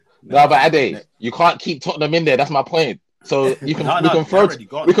No, but Ade, you can't keep Tottenham in there. That's my point. So we can throw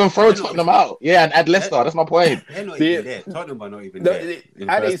Tottenham out. Yeah, and add Leicester. That's my point. They're not even there. Tottenham are not even there.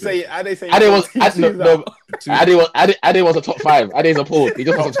 Ade was a top five. Ade's appalled. He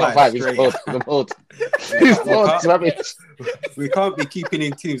just was a top five. He's appalled. We can't be keeping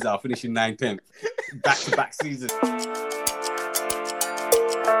in teams that are finishing 9th, 10th back-to-back seasons.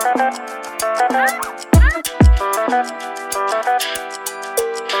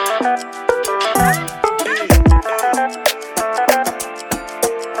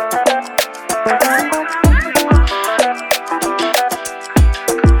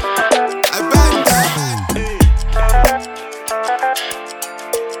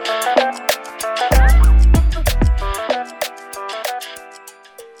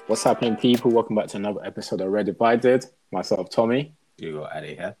 What's happening, people? Welcome back to another episode of Red Divided. Myself, Tommy. You got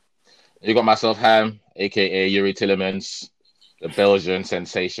Ade here. You got myself, Ham, aka Yuri Tillemans, the Belgian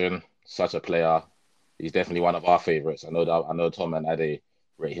sensation. Such a player. He's definitely one of our favourites. I know Tom and Ade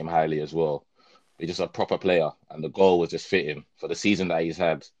rate him highly as well. He's just a proper player, and the goal was just fitting for the season that he's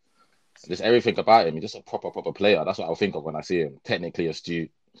had. Just everything about him. He's just a proper player. That's what I'll think of when I see him. Technically astute.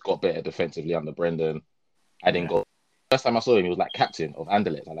 He's got better defensively under Brendan. Adding goal. First time I saw him, he was like captain of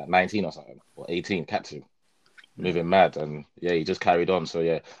Anderlecht, like 19 or something, or 18, captain. Moving mad, and yeah, he just carried on. So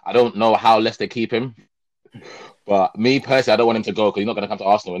yeah, I don't know how Leicester keep him, but me personally, I don't want him to go because he's not going to come to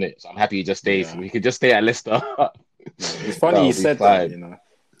Arsenal, innit? So I'm happy he just stays. Yeah. He could just stay at Leicester. It's funny you said that, you know,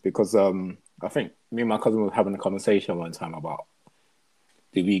 because I think me and my cousin were having a conversation one time about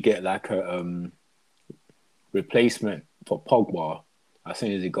did we get like a replacement for Pogba as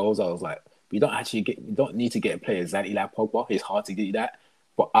soon as he goes. I was like, you don't need to get a player exactly like Pogba. It's hard to get that,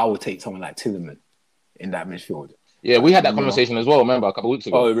 but I would take someone like Tielemans in that midfield. Yeah, we had that conversation as well. Remember a couple of weeks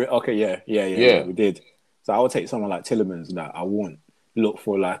ago? Oh, okay, yeah, we did. So I would take someone like Tielemans. That I won't look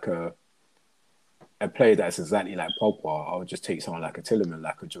for like a player that's exactly like Pogba. I would just take someone like a Tielemans,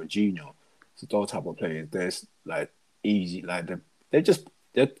 like a Jorginho. So those type of players, they're like easy, like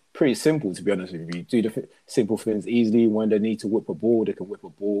they're pretty simple, to be honest with you. Do the simple things easily. When they need to whip a ball, they can whip a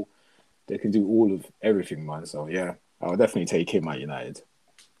ball. They can do all of everything, man. So yeah, I'll definitely take him at United.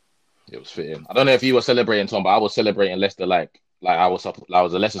 It was fitting. I don't know if you were celebrating, Tom, but I was celebrating Leicester like I was a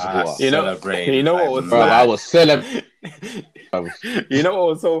Leicester supporter. You know what was bro, I was celebrating. You know what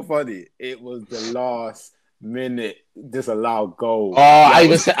was so funny? It was the last minute disallowed goal. Oh,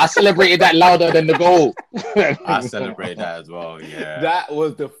 I celebrated that louder than the goal. I celebrate that as well. Yeah, that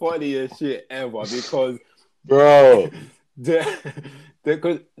was the funniest shit ever because, bro,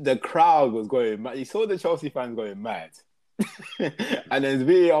 the crowd was going mad. You saw the Chelsea fans going mad. And then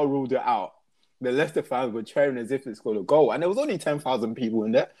VAR ruled it out. The Leicester fans were cheering as if they scored a goal. And there was only 10,000 people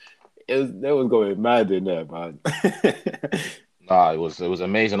in there. They was going mad in there, man. Nah, it was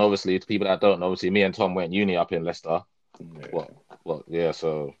amazing. Obviously, to people that don't know, obviously, me and Tom went uni up in Leicester. Yeah. Well, yeah,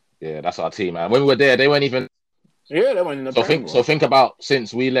 so, yeah, that's our team, man. When we were there, they weren't even... Yeah, they weren't in the Prem. So think about,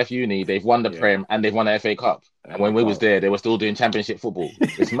 since we left uni, they've won the Prem and they've won the FA Cup. And when we was there, they were still doing Championship football.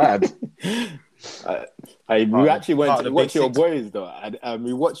 It's mad. We actually went to watch your boys, though.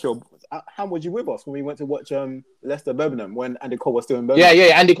 We watched your... How was you with us when we went to watch Leicester Birmingham when Andy Cole was still in Birmingham?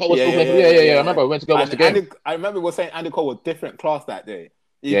 Yeah, Andy Cole was still in Birmingham. Yeah. I remember we went to go watch the game. I remember we were saying Andy Cole was different class that day.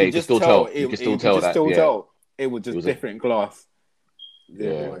 You could still tell. You could still tell that. It was just different class.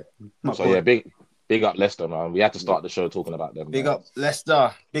 Yeah. So yeah, big up Leicester, man. We had to start the show talking about them. Big up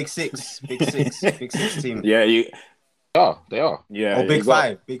Leicester. Big six team. Yeah, they are. Yeah. Oh, big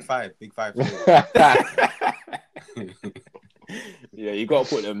five. Yeah, you got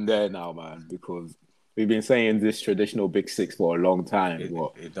to put them there now, man, because we've been saying this traditional big six for a long time.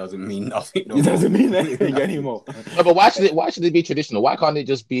 It doesn't mean nothing. It doesn't mean anything anymore. No, but why should it be traditional? Why can't it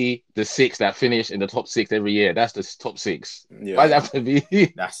just be the six that finish in the top six every year? That's the top six. Yeah. Why does it have to be?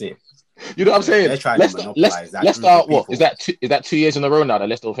 That's it. You know what I'm saying? They're trying to monopolize that. Leicester, what is that? Is that 2 years in a row now that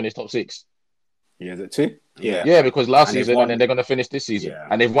Leicester will finish top six? Yeah, is it 2? Yeah, because last season and then they're going to finish this season. Yeah.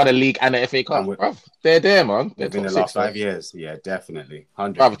 And they've won a league and an FA Cup. Bruv, they're there, man. They've been the last 5 years. Yeah, definitely.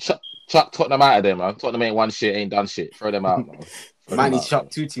 100. Bruv, chuck Tottenham out of there, man. Tottenham ain't won shit, ain't done shit. Throw them out, man. He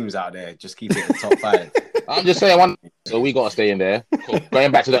chucked 2 teams out there. Just keep it in the top 5. I'm just saying so we got to stay in there. Cool.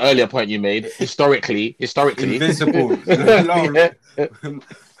 Going back to the earlier point you made, historically. Invincible.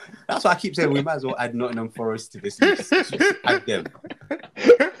 That's why I keep saying we might as well add Nottingham Forest to this list. Just add them.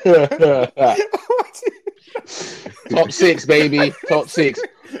 Top 6, baby. Top 6.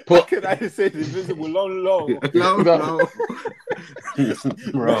 How could I say invisible? Long.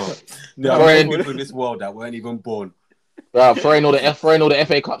 Bro. No, people in this world that weren't even born. Bro, throwing all the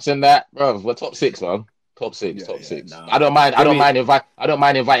FA Cups in that. Bro, we're top 6, man. Top six, Yeah, top yeah, six. nah. I don't mind. To me- I don't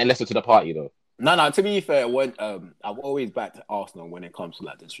mind inviting Leicester to the party though. No. To be fair, when I've always backed Arsenal when it comes to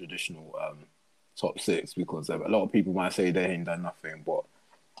like the traditional top six because a lot of people might say they ain't done nothing, but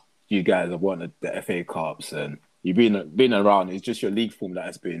you guys have won the FA Cups and you've been around. It's just your league form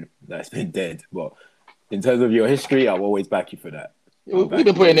that's been dead. But in terms of your history, I'll always back you for that. We've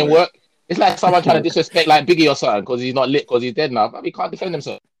been putting in work. It's like someone trying to disrespect like Biggie or something because he's not lit because he's dead now. But he can't defend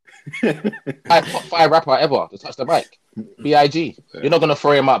himself. Top 5 rapper ever to touch the mic. B.I.G. You're not gonna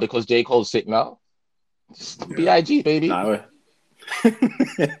throw him out because J. Cole's sick now. B.I.G. baby. Nah,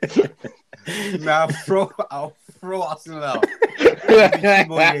 I'll throw Arsenal out. 2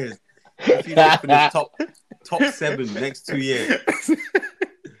 more years. If you look for the top 7 next 2 years.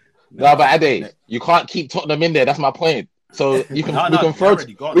 No, but Ade, you can't keep Tottenham in there. That's my point. So we can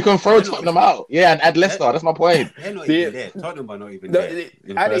throw Tottenham out. Yeah, and add Leicester. That's my point. They're not even there. Tottenham are not even there.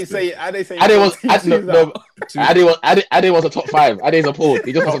 Ade was a top 5. Ade's appalled.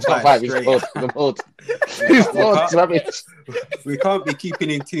 He just was a top 5. He's appalled. He's rubbish. We can't be keeping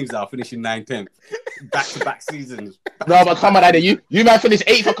in teams that are finishing 9th, 10th. Back-to-back seasons. No, but come on, Ade. You might finish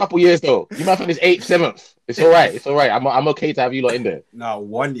 8th for a couple years though. You might finish 8th, 7th. It's all right. I'm okay to have you lot in there. No,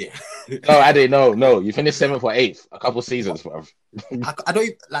 1 year. No, Ade, no. You finished 7th or 8th a couple seasons, bro. I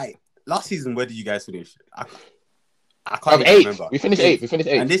don't like last season. Where did you guys finish? I can't even remember. We finished 8th.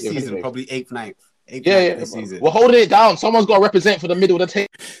 And this season, probably 8th, 9th. 8th, yeah. This season. We're holding it down. Someone's got to represent for the middle of the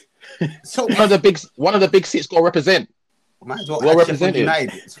table. So one of the big 6 got to represent. Might as well represented.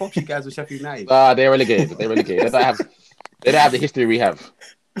 United. It's fuck you guys with Sheffield United. They're relegated. They don't have the history we have.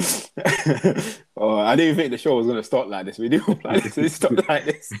 Oh, I didn't think the show was gonna start like this. We didn't plan this to start like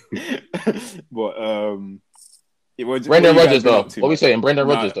this. But it was Brendan Rodgers though. What are we saying? Brendan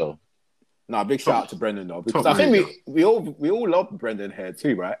Rodgers though. No, big shout out to Brendan though, because I think we all love Brendan here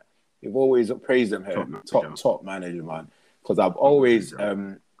too, right? We've always praised him here, top manager, man. Because I've always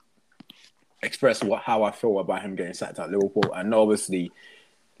expressed how I feel about him getting sacked at Liverpool, and obviously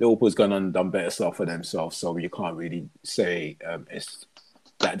Liverpool's gone and done better stuff for themselves, so you can't really say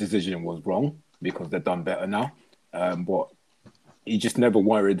that decision was wrong because they've done better now. But he just never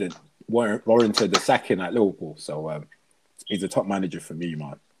warranted the sacking at Liverpool, so he's a top manager for me,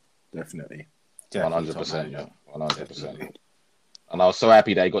 man. Definitely. 100%, yeah. 100%. And I was so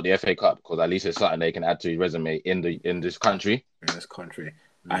happy that he got the FA Cup because at least it's something they can add to his resume in this country. In this country.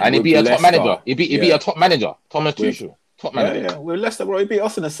 And he beat a top manager. He beat a top manager. Thomas Tuchel. Top manager. Yeah. With Leicester, bro, he beat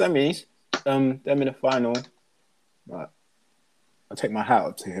us in the semis. Them in the final. But I take my hat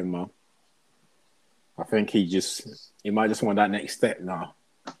up to him, man. I think he might just want that next step now.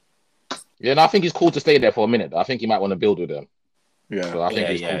 Yeah, no, I think he's cool to stay there for a minute. I think he might want to build with them. Yeah, so I think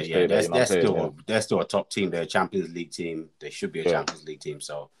he's cool to stay there. They're still a top team. They're a Champions League team. They should be a Champions League team.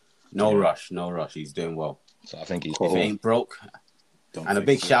 So no rush. He's doing well. So I think he's cool. If it ain't broke. And a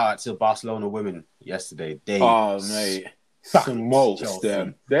big shout out to Barcelona women yesterday. Mate. Smoked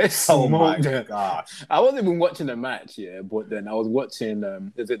them. They're smoked them. Gosh. I wasn't even watching the match, but then I was watching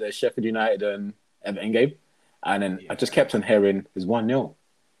the Sheffield United and Everton game. And then I just kept on hearing it's 1-0.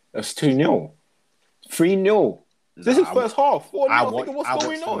 It's 2-0. 3-0. This is first half. 4-0. I think what's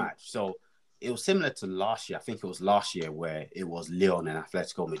going on? Match. So it was similar to last year. I think it was last year where it was Lyon and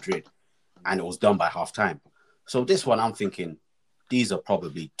Atletico Madrid. And it was done by half time. So this one I'm thinking these are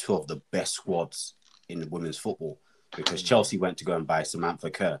probably 2 of the best squads in women's football because Chelsea went to go and buy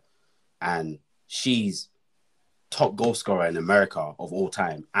Samantha Kerr and she's top goal scorer in America of all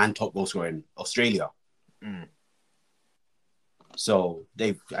time and top goal scorer in Australia. So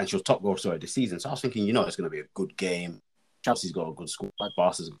she was top goal scorer this season. So I was thinking, it's going to be a good game. Chelsea's got a good squad.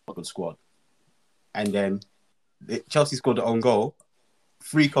 Barca's got a good squad. And then Chelsea scored their own goal.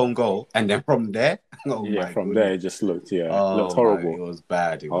 Freak own goal, and then from there, there it just looked, looked horrible. It was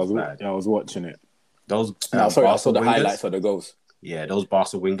bad. I was watching it. I saw the wingers, highlights of the goals. Yeah, those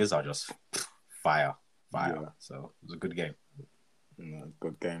Barca wingers are just fire. Yeah. So it was a good game.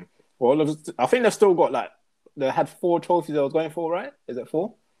 Good game. Well, I think they've still got they had 4 trophies they was going for, right? Is it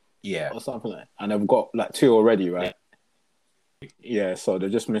 4? Yeah, or something like that. And they've got 2 already, right? Yeah. So they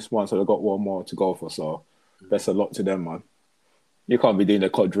just missed 1, so they've got 1 more to go for. So that's a lot to them, man. You can't be doing the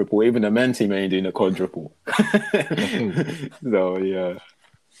quadruple. Even the men team ain't doing the quadruple. So yeah,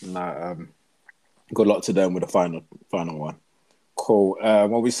 good luck to them with the final one. Cool.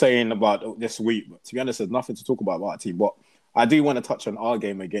 What we're saying about this week? To be honest, there's nothing to talk about our team, but I do want to touch on our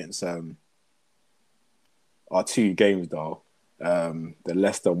game against our 2 games though. The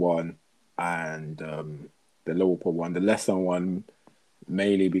Leicester one and the Liverpool one. The Leicester one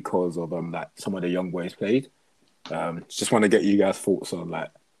mainly because of some of the young boys played. Just want to get you guys' thoughts on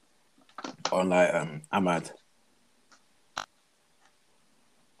on like Ahmad?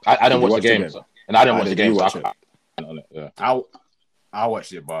 I Did didn't you watch the watch the game, game? so, and I didn't Why watch the didn't you game, so watch it? I on it. Yeah. I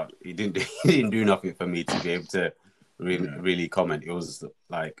watched it, but it didn't it didn't do nothing for me to be able to Yeah. really comment. It was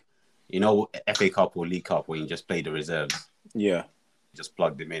like, you know, FA Cup or League Cup when you just play the reserves, Yeah. just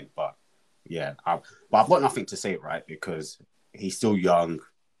plug them in. But yeah, but I've got nothing to say, right? Because he's still young.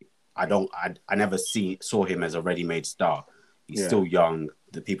 I never saw him as a ready-made star. He's still young.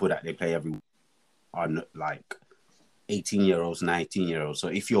 The people that they play every are like 18-year-olds, 19-year-olds. So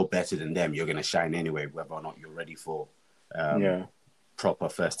if you're better than them, you're gonna shine anyway, whether or not you're ready for proper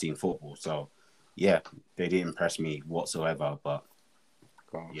first team football. So yeah, they didn't impress me whatsoever. But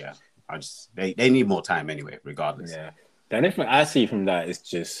yeah, they need more time anyway, regardless. Yeah. The only thing I see from that is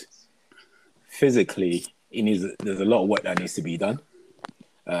just physically, there's a lot of work that needs to be done.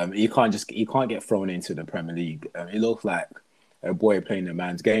 You can't get thrown into the Premier League. It looks like a boy playing a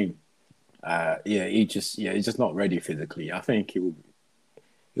man's game. He's just not ready physically. I think it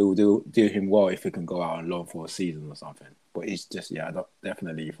will do him well if he can go out on loan for a season or something. But it's just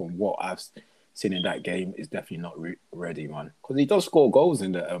definitely from what I've seen in that game, it's definitely not ready, man. Because he does score goals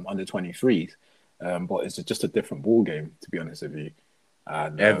in the under 23s, but it's just a different ball game, to be honest with you.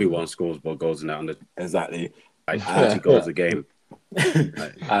 And everyone scores goals in that under exactly like 30 goals a game.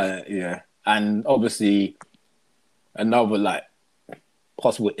 And obviously another like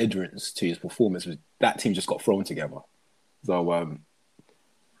possible hindrance to his performance was that team just got thrown together. So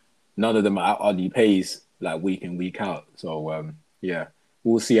none of them are hardly pays like week in, week out. So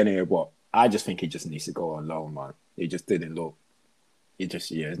we'll see anyway. But I just think he just needs to go on loan, man. He just didn't look.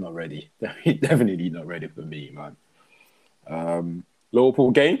 He's not ready. Definitely not ready for me, man.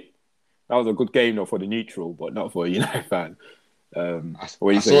 Liverpool game. That was a good game though for the neutral, but not for a United fan. I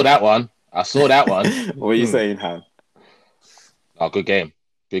saw that one. What are you saying, Han? Oh, good game.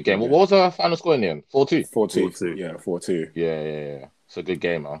 Good game. What was the final score in the end? 4-2? 4-2. Yeah, 4-2. Yeah. It's a good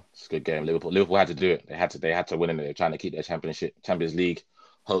game, man. It's a good game. Liverpool had to do it. They had to win it. They're trying to keep their Champions League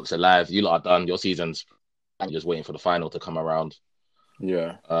hopes alive. You lot are done. Your season's just waiting for the final to come around.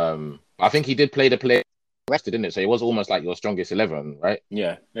 Yeah. I think he did play rested, didn't it? So it was almost like your strongest 11, right?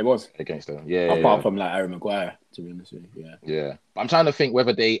 Yeah, it was against them. Yeah. Apart from like Harry Maguire, to be honest with you. Yeah. Yeah. But I'm trying to think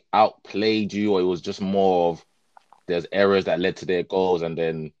whether they outplayed you or it was just more of there's errors that led to their goals, and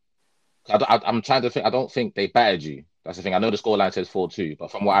then I'm trying to think. I don't think they battered you. That's the thing. I know the scoreline says 4-2,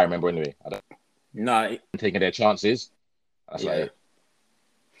 but from what I remember anyway, I don't taking their chances. That's like,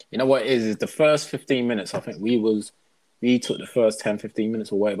 you know what it is the first 15 minutes. I think we took the first 10, 15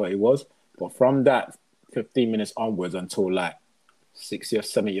 minutes or whatever it was, but from that 15 minutes onwards until like 60th,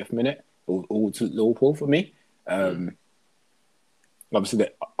 70th minute, all to Liverpool for me. Obviously,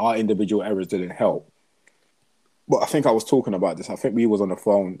 our individual errors didn't help. But I think I was talking about this. I think we was on the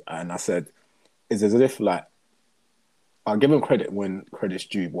phone and I said, it's as if like, I'll give him credit when credit's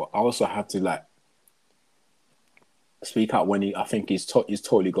due, but I also have to like speak out when I think he's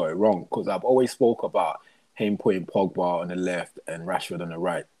totally got it wrong. Because I've always spoke about him putting Pogba on the left and Rashford on the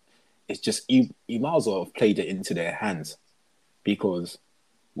right. It's just, you might as well have played it into their hands. Because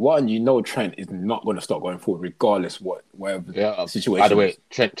one, Trent is not going to stop going forward regardless whatever the situation. By the way,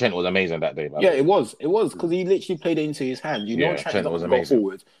 Trent was amazing that day. Yeah, it was because he literally played it into his hand. Trent doesn't go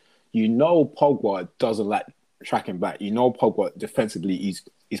forward. Pogba doesn't like tracking back. Pogba defensively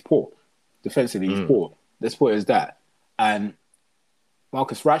is poor. Defensively he's poor. Let's put it as that. And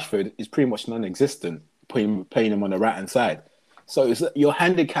Marcus Rashford is pretty much non-existent, playing him on the right hand side. So it's you're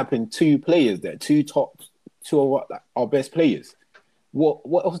handicapping two players there, two of our best players.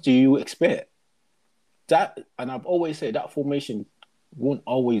 What else do you expect? And I've always said that formation won't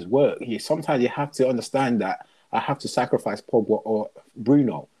always work. Sometimes you have to understand that I have to sacrifice Pogba or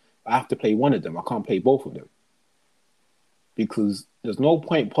Bruno. I have to play one of them. I can't play both of them. Because there's no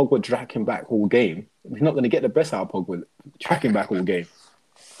point Pogba tracking back all game. We're not going to get the best out of Pogba tracking back all game.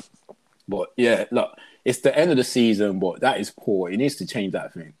 But yeah, look, it's the end of the season, but that is poor. He needs to change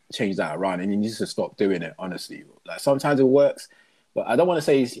that around, and he needs to stop doing it, honestly. Like sometimes it works, but I don't want to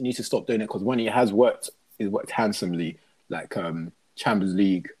say he needs to stop doing it because when it has worked, it worked handsomely. Like Champions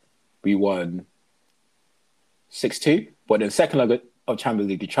League, we won 6-2, but then second leg of Champions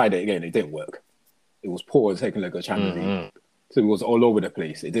League, he tried it again. It didn't work. It was poor in second leg of Champions League. So it was all over the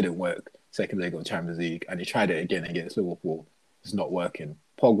place. It didn't work. Second leg of Champions League, and he tried it again against Liverpool. It's not working.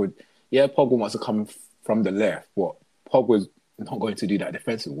 Pogba wants to come from the left, but Pogba's not going to do that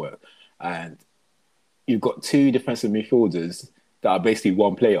defensive work. And you've got two defensive midfielders that are basically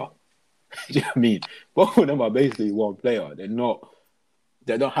one player. Do you know what I mean? Both of them are basically one player. They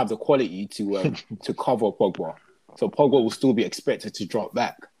don't have the quality to cover Pogba. So Pogba will still be expected to drop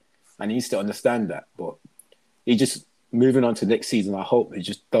back. and he needs to understand that. But he just moving on to next season. I hope he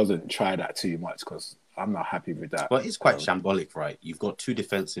just doesn't try that too much because I'm not happy with that. But it's quite shambolic, right? You've got two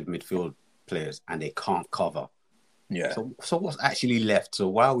defensive midfield players and they can't cover. Yeah. So what's actually left? So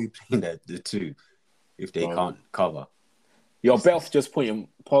why are we playing the two if they can't cover? You're better off just putting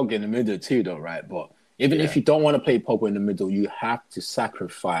Pogba in the middle too, though, right? But even if you don't want to play Pogba in the middle, you have to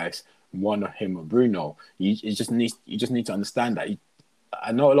sacrifice one of him or Bruno. You just need to understand that.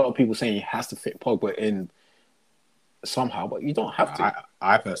 I know a lot of people saying he has to fit Pogba in somehow, but you don't have to.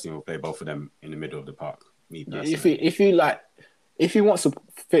 I personally will play both of them in the middle of the park. Me personally. If he wants to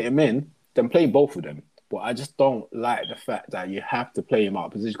fit him in, then play both of them. But I just don't like the fact that you have to play him out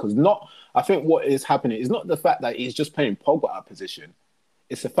of position because I think what is happening is not the fact that he's just playing Pogba out of position.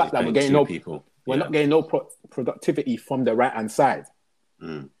 It's the fact that we're getting not getting no productivity from the right hand side.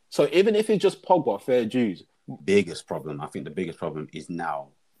 Mm. So even if it's just Pogba, fair dues. I think the biggest problem is now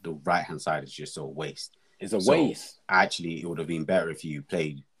the right hand side is just a waste. It's a waste. Actually, it would have been better if you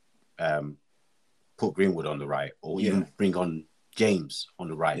played, put Greenwood on the right, or even bring on James on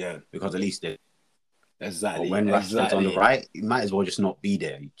the right. Yeah, because at least exactly. But when Rashford's on the right, you might as well just not be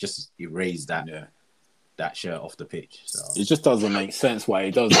there. You just erase that that shirt off the pitch. So it just doesn't make sense why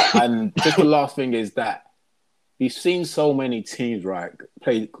he does it. And just the last thing is that we've seen so many teams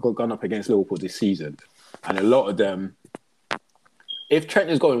gone up against Liverpool this season, and a lot of them. If Trent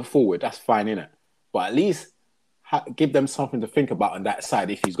is going forward, that's fine, innit? But at least give them something to think about on that side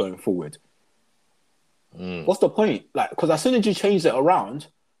if he's going forward. What's the point? Because as soon as you change it around,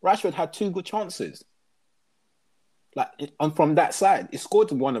 Rashford had 2 good chances. And from that side, he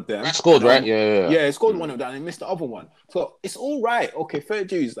scored one of them. He scored, right? Yeah. Yeah, he scored one of them and he missed the other one. So it's all right. Okay, fair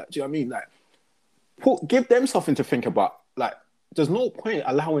dues. Do you know what I mean? Give them something to think about. There's no point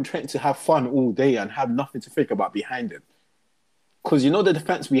allowing Trent to have fun all day and have nothing to think about behind him. Because the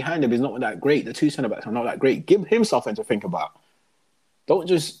defense behind him is not that great. The 2 centre-backs are not that great. Give him something to think about. Don't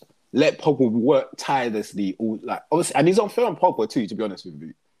just let Pogba work tirelessly. Obviously, and he's unfair on Pogba too, to be honest with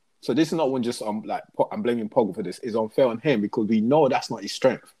you. So this is not one just I'm blaming Pogba for this. It's unfair on him because we know that's not his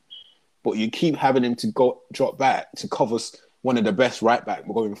strength. But you keep having him to drop back to cover one of the best right back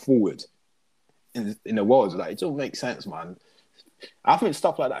going forward in the world. It don't make sense, man. I think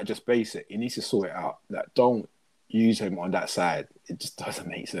stuff like that are just basic. He needs to sort it out. Don't use him on that side. It just doesn't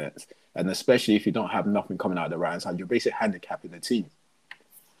make sense. And especially if you don't have nothing coming out of the right hand side, you're basically handicapping the team.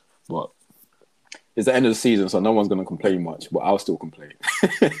 But it's the end of the season, so no one's going to complain much, but I'll still complain.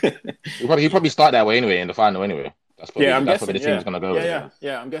 He'll probably start that way anyway in the final anyway. That's probably the team's going to go.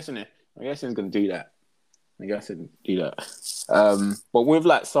 I'm guessing it. I'm guessing he's going to do that. But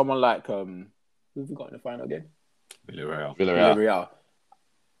with someone like who have we got in the final again? Villarreal.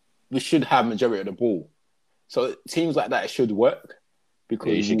 We should have majority of the ball. So teams like that should work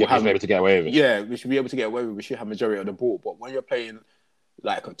because you should be able to get away with it. Yeah, we should be able to get away with it. We should have majority of the ball. But when you're playing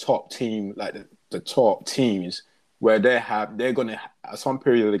a top team, the top teams, where they're gonna at some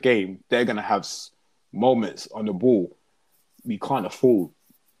period of the game, they're gonna have moments on the ball. We can't afford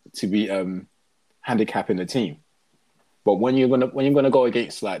to be handicapping the team. But when you're gonna go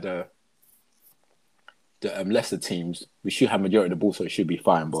against the lesser teams, we should have majority of the ball, so it should be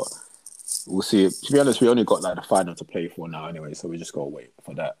fine. But we'll see. To be honest, we only got the final to play for now anyway, so we just gotta wait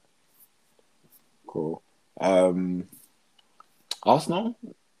for that. Cool. Arsenal?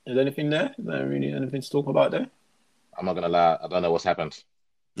 Is there anything there? Is there really anything to talk about there? I'm not gonna lie. I don't know what's happened.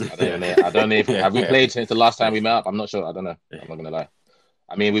 I don't know if have we played since the last time we met up. I'm not sure. I don't know. I'm not gonna lie.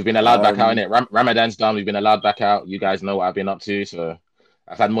 I mean, we've been allowed back out, innit? Ramadan's done. We've been allowed back out. You guys know what I've been up to, so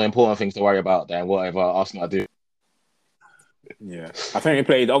I've had more important things to worry about than whatever Arsenal do. Yeah, I think we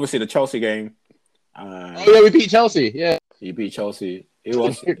played obviously the Chelsea game. We beat Chelsea. Yeah, you beat Chelsea. Who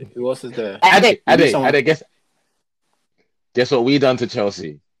else is there? Ade, guess what we done to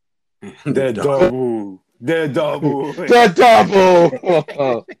Chelsea? The double.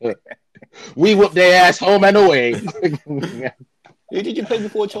 We whooped their ass home and away. Who did you play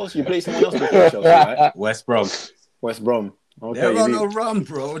before Chelsea? You played someone else before Chelsea, right? West Brom. Okay, they're on a run,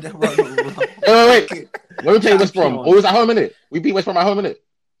 bro. Wait. When we played West Brom, what was at home, innit? We beat West Brom at home, innit?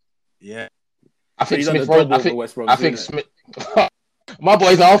 Yeah. I think Smith. My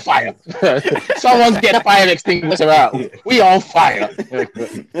boys are on fire. Someone's getting a fire extinguisher out. We on fire.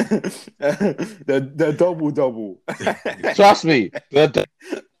 the double. Trust me. Don't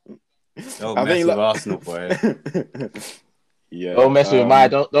mess with Arsenal, boy. Yeah. Don't mess with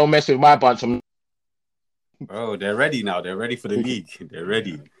my bunch of. Bro, they're ready now. They're ready for the league. They're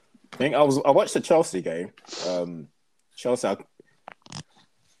ready. I think I watched the Chelsea game. Chelsea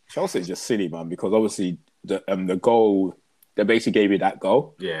is just silly, man, because obviously the goal they basically gave you that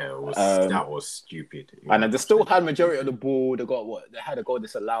goal. Yeah, that was stupid. And they still had majority of the ball. They had a goal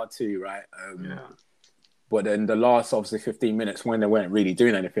disallowed too, right? But then the last, obviously, 15 minutes when they weren't really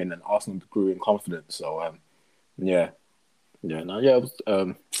doing anything, and Arsenal grew in confidence. So, your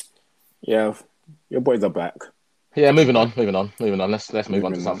boys are back. Yeah, moving on. Let's move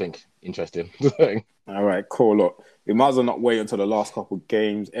on to something interesting. All right, cool. Look, we might as well not wait until the last couple of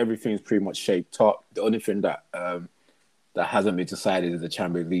games. Everything's pretty much shaped up. The only thing that hasn't been decided is the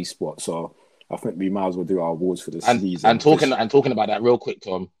Champions League spot. So I think we might as well do our awards for the season. And talking about that real quick,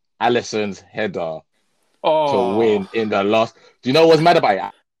 Tom. Alisson's header to win in the last. Do you know what's mad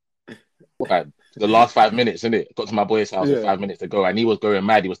about it? Okay. The last 5 minutes, innit? Got to my boy's house with 5 minutes to go, and he was going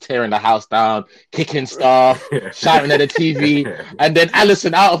mad. He was tearing the house down, kicking stuff, shouting at the TV, and then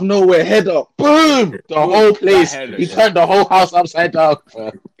Alisson out of nowhere, header, boom! The whole place. He turned the whole house upside down.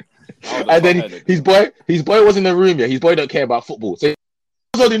 And then his boy was in the room. Yeah, his boy don't care about football. So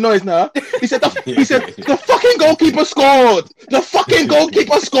all the noise now. He said the fucking goalkeeper scored. The fucking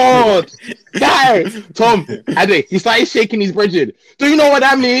goalkeeper scored. Guy, Tom, Ade, he started shaking his bridge. Do you know what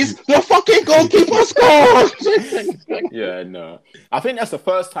that means? The fucking goalkeeper scored. Yeah, no. I think that's the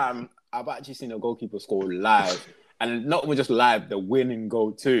first time I've actually seen a goalkeeper score live, and not even just live, the winning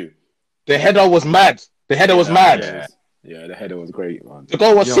goal too. The header was mad. The header was mad. Yeah, the header was great, man. The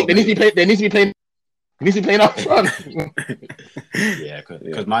goal was sick. They need to be playing. He needs to be playing up front. Yeah,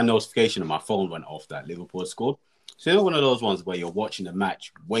 because my notification on my phone went off that Liverpool scored. So it's one of those ones where you're watching the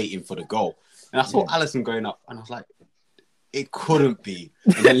match, waiting for the goal. And I saw Alisson going up, and I was like, it couldn't be.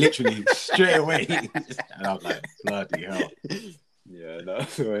 And then literally straight away, and I was like, bloody hell. Yeah, no,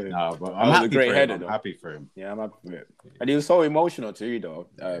 but I'm happy great for header, him. I'm happy for him. Yeah, I'm happy for it. And he was so emotional too, though.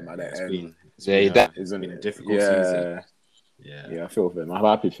 At the end. It's been a difficult season. Yeah, I feel for him. I'm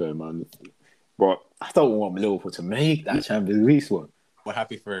happy for him, man. But I don't want Liverpool to make that Champions League one. We're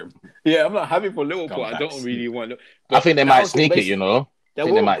happy for him. Yeah, I'm not happy for Liverpool. I don't really want. I think they might sneak it. You know, I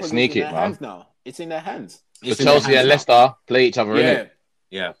think they might sneak it, man. Now it's in their hands. Chelsea and Leicester play each other, innit?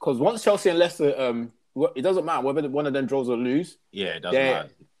 Yeah. Because once Chelsea and Leicester, it doesn't matter whether one of them draws or lose. Yeah, it doesn't matter.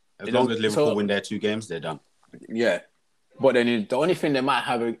 As long as Liverpool win their 2 games, they're done. Yeah, but then the only thing they might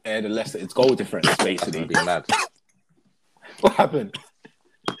have the Leicester is goal difference, basically. Be mad. What happened?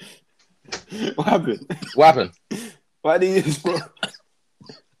 What happened? Why did you bro?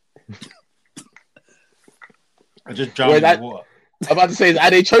 I just drowned in the water. I'm about to say, are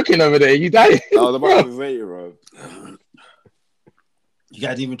they choking over there? You dying? I was about to say it, bro. You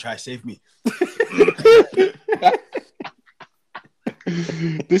guys even try to save me.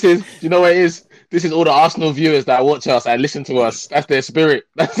 You know what it is? This is all the Arsenal viewers that watch us and listen to us. That's their spirit.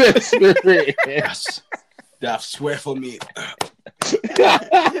 That swear for me.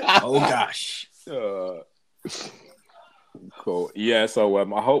 Oh gosh. Cool. Yeah. So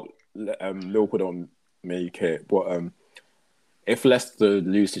I hope Liverpool don't make it. But if Leicester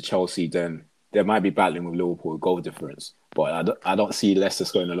lose to Chelsea, then they might be battling with Liverpool goal difference. But I don't see Leicester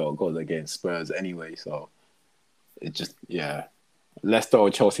scoring a lot of goals against Spurs anyway. So it just Leicester or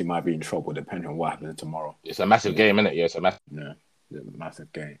Chelsea might be in trouble depending on what happens tomorrow. It's a massive game, isn't it? Yeah, it's a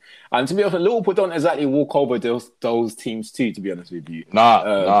massive game. And to be honest, Liverpool don't exactly walk over those teams too, to be honest with you. Nah.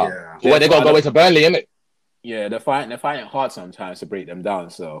 Well, they got to go away to Burnley, innit? Yeah, they're fighting hard sometimes to break them down.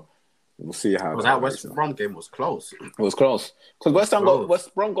 So we'll see how. Because that West Brom game was close. It was close. Because West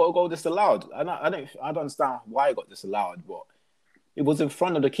Brom got a goal disallowed. I don't understand why it got disallowed, but it was in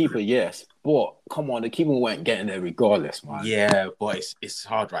front of the keeper, yes. But come on, the keeper weren't getting there regardless, man. Yeah, but it's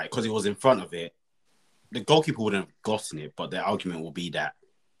hard, right? Because it was in front of it. The goalkeeper wouldn't have gotten it, but the argument will be that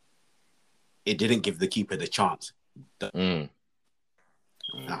it didn't give the keeper the chance. And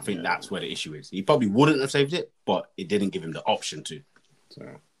I think that's where the issue is. He probably wouldn't have saved it, but it didn't give him the option to. So,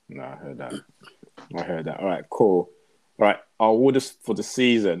 no, I heard that. All right, cool. All right, our orders for the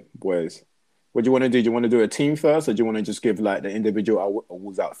season, boys. What do you want to do? Do you want to do a team first, or do you want to just give like the individual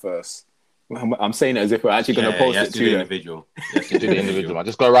awards out first? I'm saying it as if we're actually going to post it to the individual. Do the individual, man.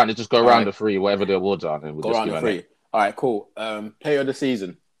 Just go around the 3, whatever the awards are. And we'll go around the 3. All right, cool. Player of the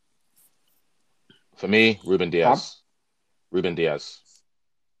season. For me, Ruben Diaz. Ruben Diaz.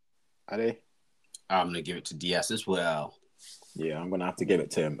 Ade? I'm going to give it to Diaz as well. Yeah, I'm going to have to give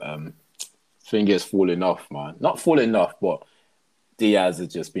it to him. Think it's falling off, man. Not falling off, but Diaz has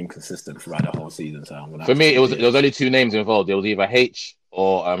just been consistent throughout the whole season. So I'm gonna for me, there was only 2 names involved. It was either H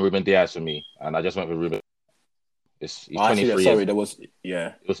or Ruben Diaz for me, and I just went with Ruben. He's 23 years.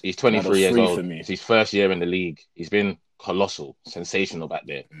 He's 23 years old. It's his first year in the league. He's been colossal, sensational back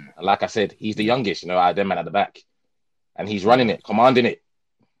there. And like I said, he's the youngest, out of them men at the back, and he's running it, commanding it.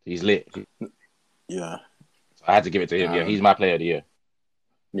 He's lit. Yeah. I had to give it to him. Yeah, he's my player of the year.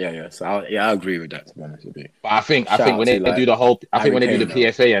 Yeah. So I agree with that, to be honest with you. But I think when they do the whole, I think when they do the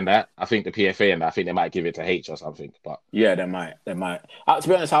PFA and that, I think they might give it to H or something. But yeah, they might. To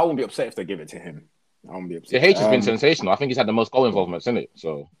be honest, I wouldn't be upset if they give it to him. I won't be upset. Yeah, H has been sensational. I think he's had the most goal involvements in it.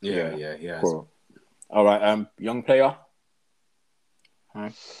 So yeah. Cool. All right, young player.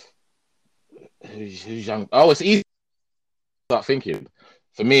 Who's young? Oh, it's easy to start thinking.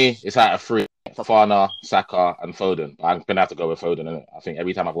 For me, it's out of three: Fofana, Saka, and Foden. But I'm gonna have to go with Foden. Innit? I think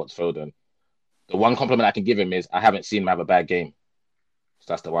every time I've watched Foden, the one compliment I can give him is I haven't seen him have a bad game. So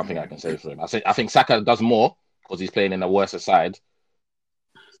that's the one thing I can say for him. I think Saka does more because he's playing in a worse side.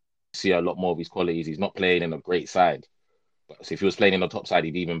 See a lot more of his qualities. He's not playing in a great side. But if he was playing in the top side,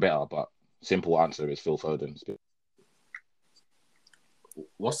 he'd be even better. But simple answer is Phil Foden.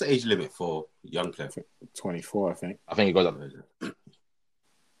 What's the age limit for young player? 24, I think. I think he goes up.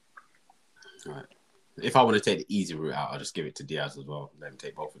 All right. If I want to take the easy route out, I'll just give it to Diaz as well. Let him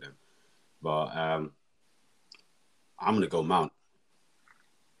take both of them. But I'm going to go Mount.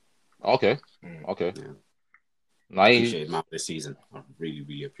 Okay. Yeah. Nice. I appreciated Mount this season. I really,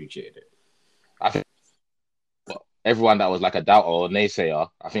 really appreciated it. I think everyone that was like a doubter or naysayer,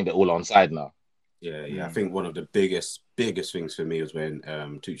 I think they're all on side now. Yeah. I think one of the biggest things for me was when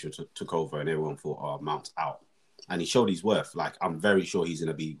Tuchel took over and everyone thought, "Oh, Mount's out," and he showed his worth. Like, I'm very sure he's going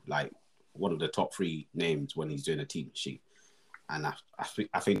to be like one of the top 3 names when he's doing a team sheet, and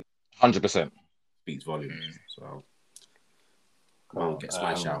I think 100% speaks volumes. So, Mount gets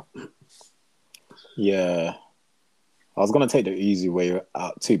my shout. Yeah. I was going to take the easy way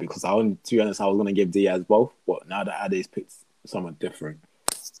out too, because to be honest, I was going to give Diaz both, but now that Ade's picked someone different,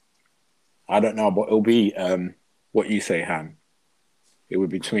 I don't know, but it'll be what you say, Ham. It would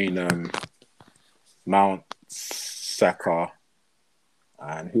be between Mount, Saka,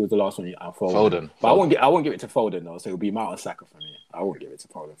 and who was the last one? Foden. But I won't give it to Foden though, so it'll be Mount and Saka for me. I won't give it to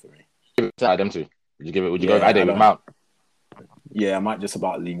Foden for me. Them two. Would you go with Ade with Mount? Yeah, I might just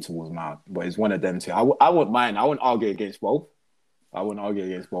about lean towards Mount, but it's one of them two. I wouldn't mind. I wouldn't argue against both.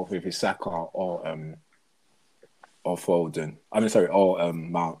 If it's Saka or Foden. Or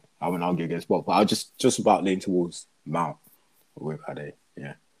Mount. I wouldn't argue against both, but I'll just about lean towards Mount with Ade.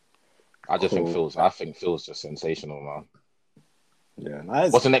 Yeah. I think Phil's just sensational, man. Yeah.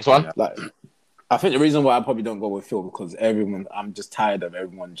 What's the next one? Like, I think the reason why I probably don't go with Phil because I'm just tired of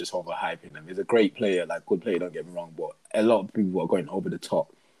everyone just overhyping him. He's a great player, like good player, don't get me wrong, but a lot of people are going over the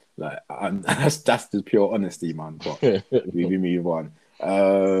top. Like, that's just pure honesty, man. But we move on.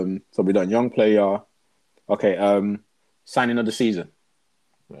 So we're done. Young player. Okay. Signing of the season.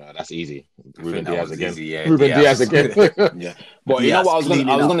 Yeah, that's easy. Ruben Diaz again. Easy, yeah. Ruben Diaz again. Yeah. But you know what?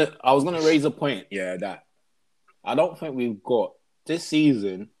 I was gonna raise a point. Yeah, that I don't think we've got. This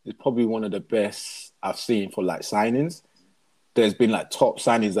season is probably one of the best I've seen for like signings. There's been like top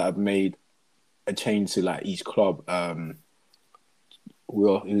signings that have made a change to like each club.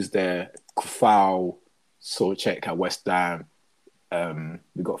 Who's there? Kufau, Souček at West Ham.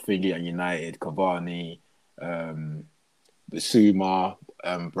 We got Figgy at United, Cavani, Bissouma,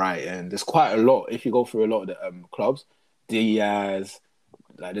 Brighton. There's quite a lot. If you go through a lot of the clubs, Diaz,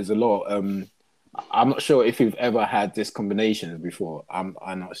 like there's a lot. I'm not sure if you've ever had this combination before. I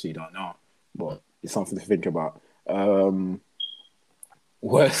actually don't know, but it's something to think about.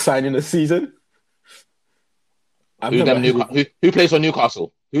 Worst signing of the season? Who plays for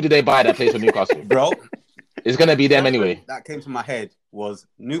Newcastle? Who did they buy that plays for Newcastle? Bro, it's going to be them anyway. That came to my head was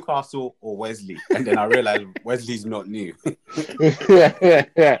Newcastle or Wesley. And then I realized Wesley's not new. No,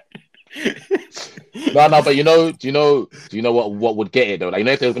 but do you know what would get it though? Like, you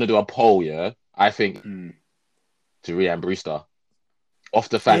know, if they were going to do a poll, yeah, I think to Ryan Brewster, off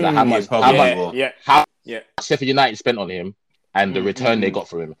the fact that how much Sheffield United spent on him and the return they got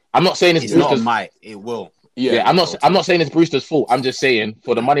for him. I'm not saying it's Brewster's. It will. Yeah, I'm not saying it's Brewster's fault. I'm just saying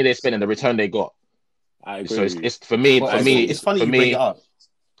for the money they spent and the return they got. I agree. So it's for me. It's funny you bring it up.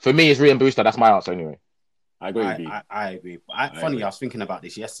 For me, it's Ryan Brewster. That's my answer anyway. I agree. I agree. But I was thinking about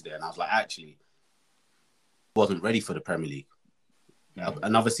this yesterday, and I was like, actually, wasn't ready for the Premier League.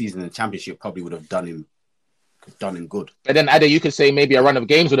 Another season in the Championship probably would have done him good. But then, Ade, you could say maybe a run of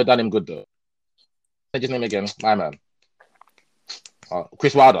games would have done him good though. His name again, my man.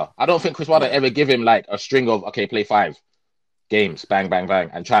 Chris Wilder. I don't think Chris Wilder ever give him like a string of play 5 games, bang, bang, bang,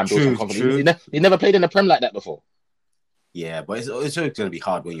 and try and build some confidence. He never played in the Prem like that before. Yeah, but it's always going to be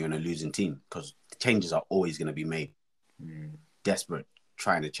hard when you're in a losing team because changes are always going to be made. Desperate,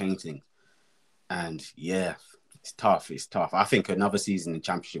 trying to change things. And yeah, it's tough. I think another season in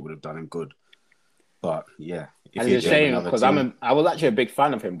Championship would have done him good. But yeah. And it's a shame because I was actually a big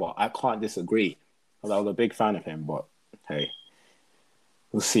fan of him, but I can't disagree I was a big fan of him, but hey,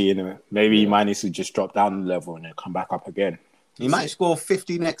 we'll see. You know, maybe he might need to just drop down the level and then come back up again. He might score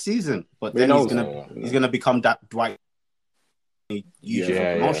 50 next season, but then he's gonna become that Dwight used for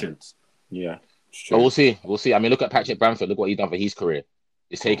promotions. Yeah. But we'll see. We'll see. I mean, look at Patrick Bamford. Look what he's done for his career.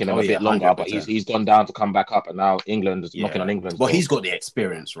 It's taken him a bit longer, 100%. But he's gone down to come back up, and now England is knocking on England. But he's got the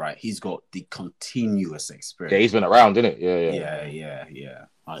experience, right? He's got the continuous experience. Yeah, he's been around, isn't it? Yeah.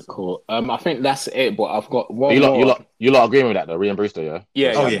 All right, cool. I think that's it. But I've got one You lot agreeing with that, though? Rhian Brewster, yeah.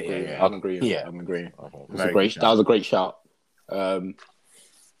 Yeah. I'm agreeing. I'm agreeing. Okay. That was a great shout.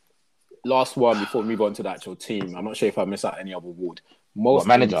 Last one before we move on to the actual team. I'm not sure if I missed out any other award. Most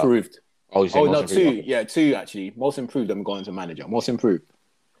manager? Improved. Oh, no, two. Okay. Yeah, two actually. Most improved. I'm going to manager. Most improved.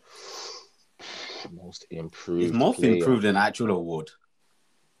 Most improved. Is most improved an actual award?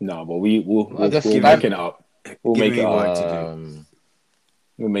 No, but we'll make it up. We'll make it up.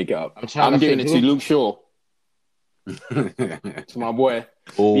 We'll make it up. I'm giving it to Luke Shaw. To my boy.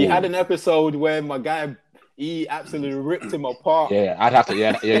 Ooh. He had an episode where my guy, he absolutely ripped him apart. Yeah, I'd have to.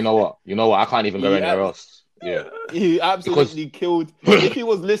 Yeah, you know what? I can't even go anywhere else. Yeah, he absolutely killed. If he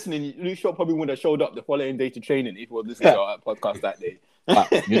was listening, Luke Shaw probably wouldn't have showed up the following day to training if he was listening to our podcast that day.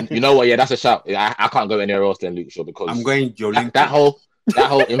 But you know what? Yeah, that's a shout. I can't go anywhere else than Luke Shaw because I'm going Joe Linton. That whole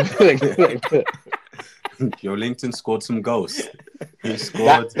Joe Linton scored some goals. He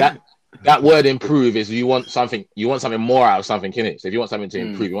scored that word improve is you want something more out of something, innit? So if you want something to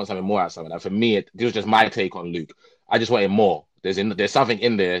improve, you want something more out of something. And for me, this was just my take on Luke. I just wanted more. There's something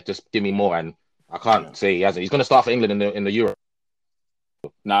in there. Just give me more. And I can't say he hasn't. He's going to start for England in the Euro.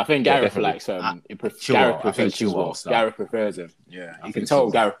 No, I think Gareth likes Gareth prefers him. Yeah, you can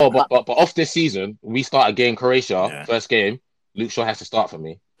tell Gareth. Oh, but off this season, we start again Croatia first game. Luke Shaw has to start for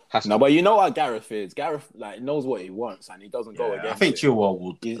me. But you know what Gareth is. Gareth knows what he wants, and he doesn't go against. I think Chilwell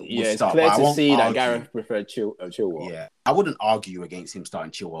will. It's clear to see that Gareth preferred Chilwell. Yeah, I wouldn't argue against him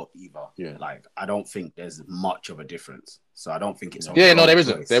starting Chilwell either. Yeah, I don't think there's much of a difference. So I don't think it's. There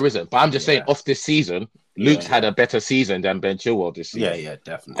isn't. There isn't. But I'm just saying, off this season, Luke's had a better season than Ben Chilwell this season. Yeah,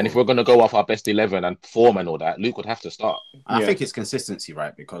 definitely. And if we're gonna go off our best 11 and form and all that, Luke would have to start. I think it's consistency,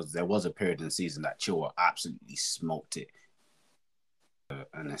 right? Because there was a period in the season that Chilwell absolutely smoked it.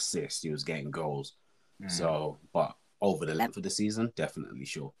 An assist, he was getting goals. So, but over the length of the season, definitely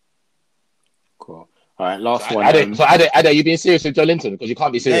sure. Cool. All right, last one. Ade, you being serious with Joe Linton? Because you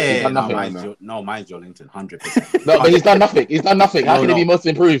can't be serious. He's done nothing. Mine's Joe Linton, 100%. No, but he's done nothing. How can he be most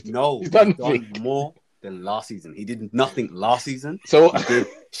improved? No, he's done more than last season. He did nothing last season. So he did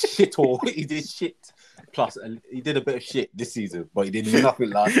shit. He did shit. Plus, he did a bit of shit this season, but he did nothing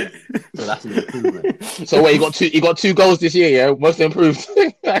last season. So that's an improvement. So wait, he got two goals this year, yeah? Most improved.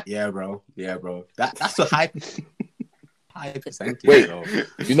 Yeah, bro. That's a high percentage. Wait, bro.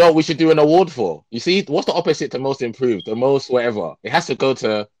 You know what we should do an award for? You see, what's the opposite to most improved? The most whatever. It has to go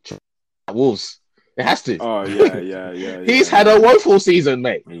to Wolves. It has to. Oh, yeah. He's had a woeful season,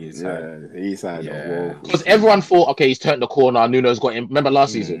 mate. He's had a woeful. Because everyone thought, okay, he's turned the corner. Nuno's got him. Remember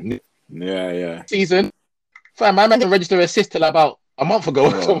last season? Yeah. Season. Fam, I didn't register assist till about a month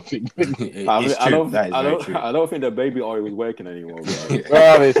ago or something. I don't think the baby oil is working anymore, bro.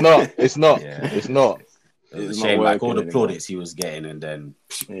 Bro, it's not. It's not. It was a shame, all the plaudits he was getting, and then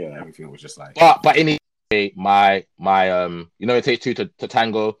everything was just like. But in my it takes two to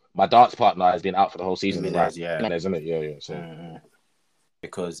tango. My dance partner has been out for the whole season, right? Isn't it? Yeah. So.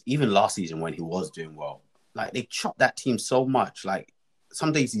 Because even last season when he was doing well, they chopped that team so much.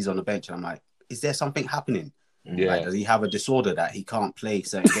 Some days he's on the bench, and I'm like, is there something happening? Yeah. Does he have a disorder that he can't play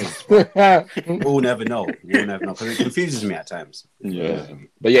certain games? We'll never know because it confuses me at times. Yeah,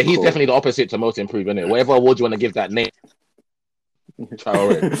 but he's definitely the opposite to most improved, isn't it? Whatever award you want to give that name.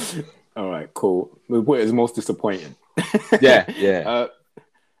 All right, cool. We'll put it as most disappointing. Yeah.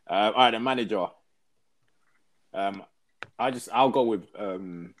 All right, the manager. I'll go with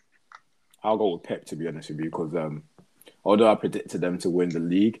Pep, to be honest with you, because although I predicted them to win the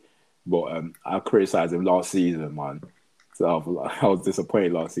league. But I criticised him last season, man. So I was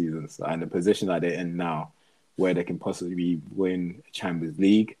disappointed last season. So, and the position that they're in now, where they can possibly win a Champions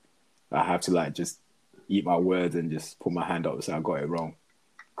League, I have to just eat my words and just put my hand up and say I got it wrong.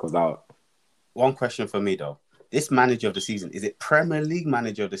 One question for me though: this manager of the season, is it Premier League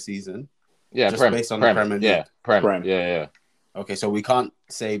manager of the season? Yeah, just based on the Premier League. Yeah, Prem. Yeah. Okay, so we can't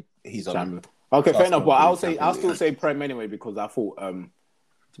say he's on. Okay, fair enough. But I'll still say Prem anyway because I thought.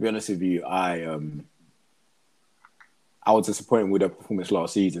 To be honest with you, I was disappointed with their performance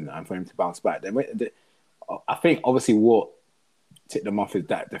last season, and for him to bounce back, I think obviously what tipped them off is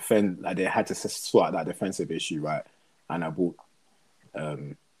that they had to sort out that defensive issue, right? And I bought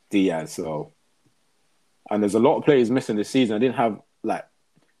Diaz, so and there's a lot of players missing this season. I didn't have like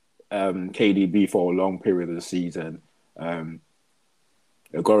KDB for a long period of the season. Tatum,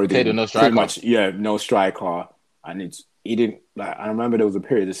 no striker. Pretty much, no striker, and he didn't like. I remember there was a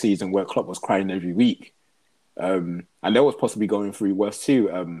period of the season where Klopp was crying every week, and they was possibly going through worse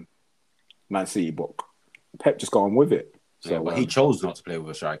too, Man City, but Pep just got on with it. So, but he chose not to play with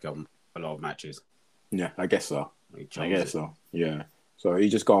a striker a lot of matches. Yeah, I guess so. So. Yeah. So he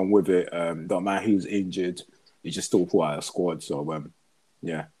just got on with it. Don't matter who's injured, he just still put out a squad. So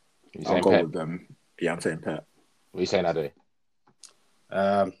yeah, I'll go with them. Yeah, I'm saying Pep. What are you saying, Ade?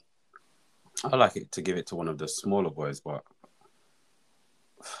 I like it to give it to one of the smaller boys, but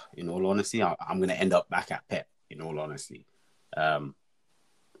in all honesty, I'm going to end up back at Pep. In all honesty,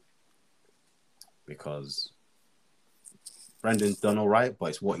 because Brendan's done all right, but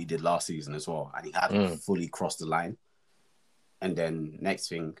it's what he did last season as well, and he hadn't fully crossed the line. And then next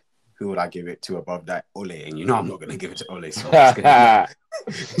thing, who would I give it to above that? Ole, and you know I'm not going to give it to Ole, so I'm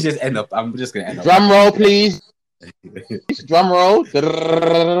just going to end up. Drum roll, please. Drum roll.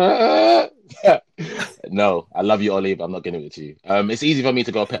 No, I love you, Ole, but I'm not giving it to you. It's easy for me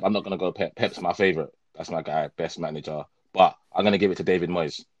to go Pep. I'm not going to go Pep. Pep's my favorite. That's my guy, best manager. But I'm going to give it to David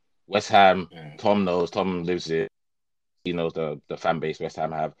Moyes. West Ham, Tom knows. Tom lives here. He knows the fan base West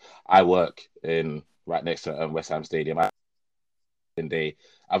Ham have. I work right next to West Ham Stadium. I've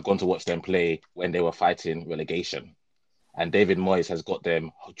gone to watch them play when they were fighting relegation. And David Moyes has got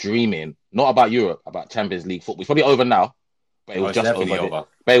them dreaming, not about Europe, about Champions League football. It's probably over now, but it was just over.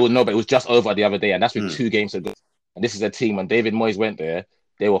 But it was just over the other day, and that's with 2 games ago. And this is a team, when David Moyes went there,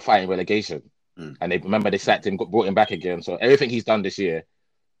 they were fighting relegation. And they sacked him, brought him back again. So everything he's done this year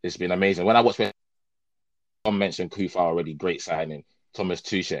has been amazing. When I watched, Tom mentioned Kufa already, great signing. Thomas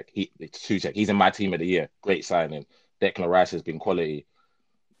Tuchel, he's in my team of the year, great signing. Declan Rice has been quality.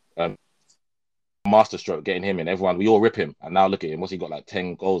 Masterstroke getting him in. Everyone, we all rip him, and now look at him. What's he got, like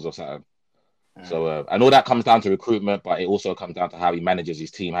 10 goals or something? So I know that comes down to recruitment, but it also comes down to how he manages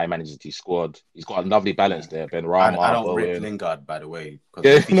his team, how he manages his squad. He's got a lovely balance there. Ben Rama, I don't rip Lingard, by the way.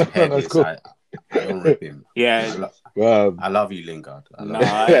 That's cool. I don't rip him. Yeah, I love you, Lingard.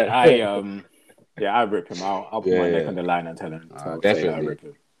 I rip him. I'll put my neck on the line and tell him. Definitely, I rip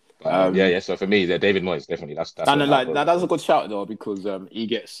him. So for me, David Moyes, definitely. That's a good shout though, because he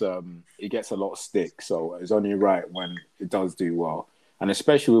gets a lot of stick, so it's only right when it does do well. And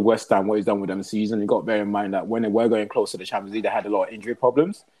especially with West Ham, what he's done with them this season, you got to bear in mind that when they were going close to the Champions League, they had a lot of injury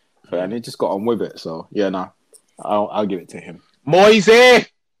problems, and he just got on with it. So I'll give it to him. Moyes,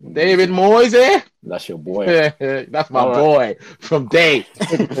 David Moyes, that's your boy. That's my boy from day.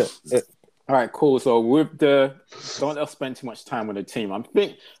 All right, cool. So don't let's spend too much time on the team. I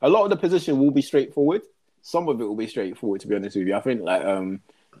think a lot of the position will be straightforward. Some of it will be straightforward, to be honest with you. I think the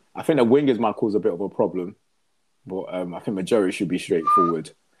wingers might cause a bit of a problem, but I think majority should be straightforward.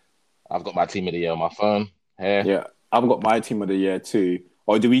 I've got my team of the year on my phone. Yeah, I've got my team of the year too.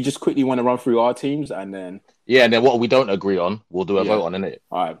 Or do we just quickly want to run through our teams and then? Yeah, and then what we don't agree on, we'll do a vote on, innit?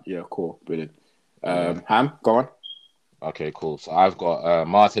 All right. Yeah. Cool. Brilliant. Ham, go on. Okay, cool. So I've got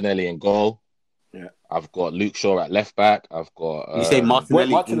Martinelli in goal. Yeah. I've got Luke Shaw at left back. I've got. You say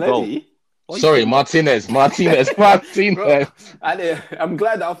Martinelli in goal? Sorry, Martinez. Bro, I'm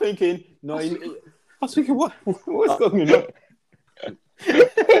glad that I'm thinking. No, I was thinking, what's going on?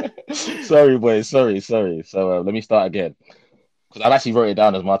 Sorry, boys. Sorry. So let me start again, because I've actually wrote it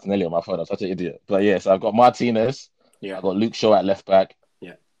down as Martinelli on my phone. I'm such an idiot. But so I've got Martinez. Yeah. I've got Luke Shaw at left back.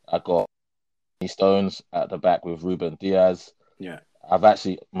 Yeah. I've got Stones at the back with Ruben Diaz. Yeah. I've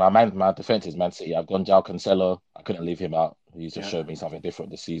actually my defense is Man City. I've gone João Cancelo. I couldn't leave him out. He's just showed me something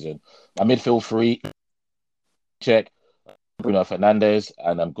different this season. My midfield 3, check, Bruno Fernandes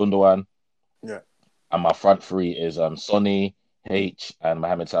and Gundogan. Yeah. And my front 3 is Sonny, H, and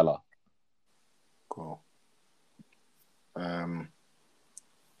Mohamed Salah. Cool. So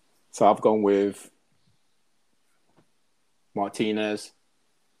I've gone with Martinez,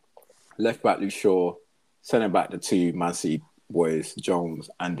 left back Luke Shaw, centre back the 2 Man City boys, Jones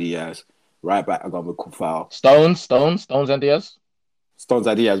and Diaz. Right back, I've gone with Kufal. Stones and Diaz? Stones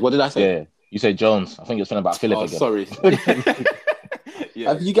and Diaz. What did I say? Yeah, you said Jones. I think you're saying about Philip again. Sorry.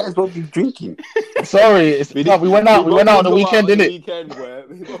 Have you guys both been drinking? Sorry, we went out on the weekend, didn't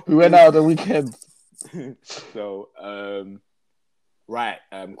it? We went out on the weekend. So, right,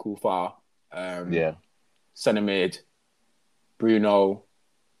 Kufal. Centre mid, Bruno,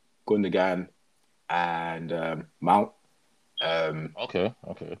 Gundogan, and Mount. Okay.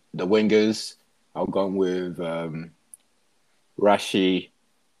 The wingers, I've gone with Rashi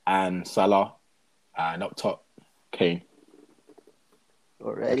and Salah, and up top, Kane.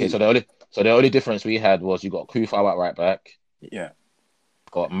 Already. Okay, so the So the only difference we had was you got Kufau at right back, Yeah,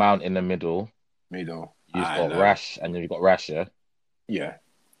 got Mount in the middle, middle. you've got And Rash, and then you got Rash, yeah? yeah,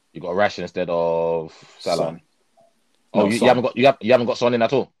 You got Rash instead of Salah. Son. Oh, No, you Son. haven't got you haven't got Son in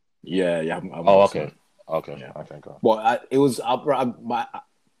at all? Yeah, yeah. I haven't Oh, got okay. Son. Okay. Yeah. Okay, go on. But it was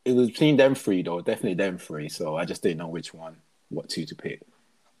it was between them three though, definitely them three. So I just didn't know which one, what two to pick.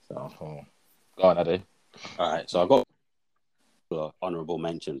 So Go on, Ade. All right, so I got honorable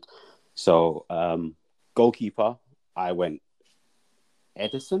mentions. So goalkeeper, I went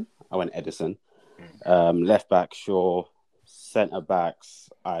Edison. Left back, Shaw. Centre backs,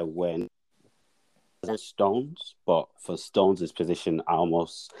 I went Stones. But for Stones' position,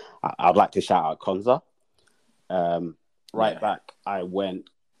 I'd like to shout out Konza. Right back, I went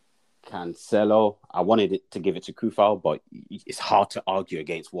Cancelo. I wanted to give it to Kufal, but it's hard to argue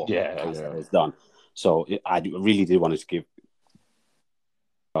against what Cancelo has done. So I really did want to give,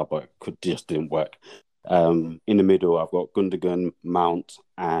 but just didn't work. In the middle, I've got Gundogan, Mount,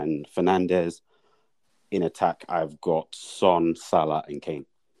 and Fernandez. In attack, I've got Son, Salah, and Kane.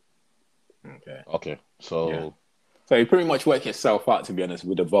 Okay. So you pretty much work yourself out, to be honest,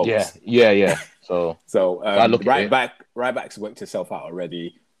 with the votes. Yeah. So right back's worked itself out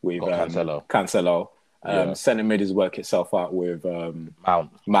already with Cancelo. Centre mid has worked itself out with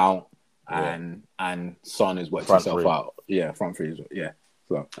Mount, and Son has worked itself out. Yeah, front three. Yeah.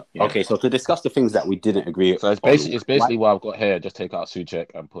 So, Okay, so to discuss the things that we didn't agree. So it's basically what I've got here. Just take out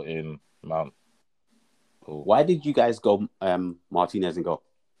Souček and put in Mount. Cool. Why did you guys go Martinez and go?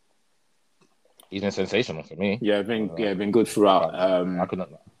 He's been sensational for me. Yeah, been good throughout. I couldn't.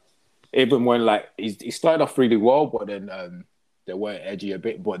 Even when he started off really well, but then they were edgy a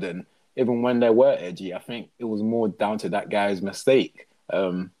bit. But then even when they were edgy, I think it was more down to that guy's mistake.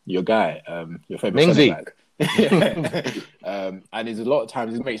 Your guy, your favorite centre back. And there's a lot of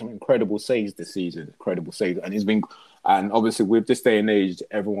times he's made some incredible saves this season. And obviously with this day and age,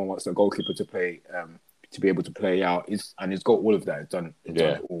 everyone wants the goalkeeper to play, to be able to play out. He's got all of that. He's done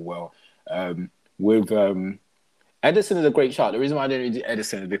it all well. With Edison is a great shot. The reason why I didn't do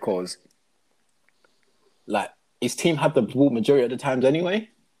Edison is because his team had the ball majority of the times anyway.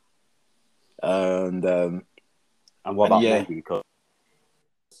 And what about Mendy?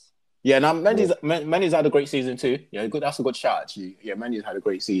 Yeah, now Mendy's had a great season too. Yeah, good. That's a good shot actually. Yeah, Mendy's had a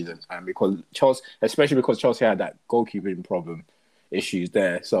great season, and especially because Chelsea had that goalkeeping problem issues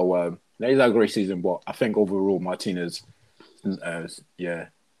there. So he's had a great season, but I think overall Martinez, Martinez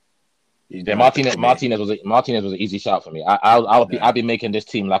was an easy shout for me. I'll be making this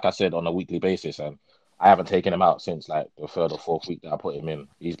team, like I said, on a weekly basis, and I haven't taken him out since like the third or fourth week that I put him in.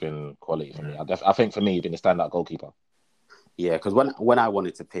 He's been quality for me. I think for me, he's been a standout goalkeeper. Yeah, because when I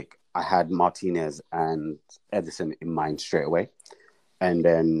wanted to pick, I had Martinez and Edison in mind straight away, and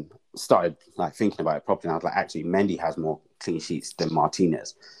then started thinking about it properly. And I was like, actually, Mendy has more clean sheets than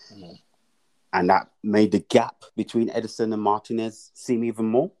Martinez, and that made the gap between Edison and Martinez seem even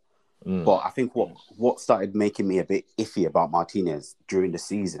more. But I think what started making me a bit iffy about Martinez during the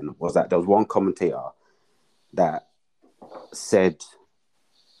season was that there was one commentator that said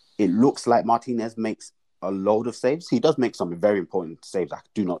it looks like Martinez makes a load of saves. He does make some very important saves. I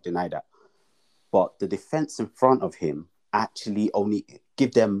do not deny that. But the defense in front of him actually only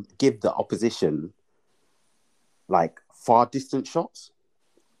give the opposition far distant shots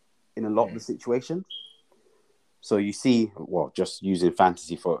in a lot of the situations. So you see, just using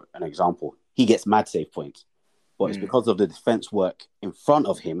fantasy for an example, he gets mad save points, but it's because of the defense work in front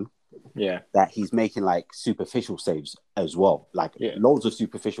of him that he's making superficial saves as well, loads of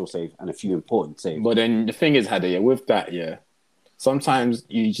superficial saves and a few important saves. But then the thing is, Hadi, with that, sometimes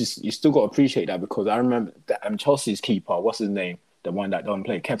you still got to appreciate that, because I remember that Chelsea's keeper, what's his name, the one that don't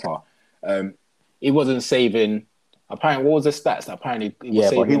play, Kepa, he wasn't saving. Apparently, what was the stats? Apparently, he was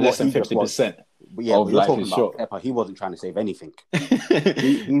saving less than 50%. But yeah, we're talking about Kepa. He wasn't trying to save anything.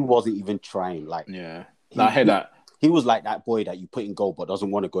 he wasn't even trying. I heard that. He was like that boy that you put in goal but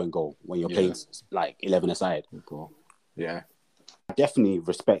doesn't want to go in goal when you're playing 11 aside. Cool. Yeah. I definitely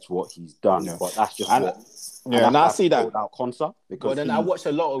respect what he's done, but that's just and I see that out Konsa, because but then I watched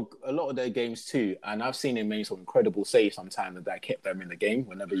a lot of their games too, and I've seen him make some incredible saves sometimes that kept them in the game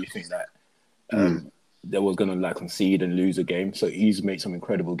whenever you think that they was gonna concede and lose a game. So he's made some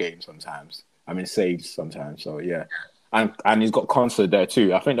incredible games sometimes. Saves sometimes. So yeah. And he's got Konsa there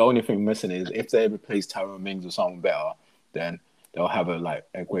too. I think the only thing missing is if they replace Tyrone Mings with someone better, then they'll have a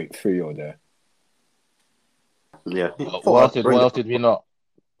great trio there. Yeah. What else did we not?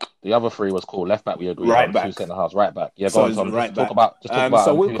 The other three was cool. Left back, we agreed. Right back. 2 centre halves. Right back. Yeah, go on, Tom. Right back. Talk about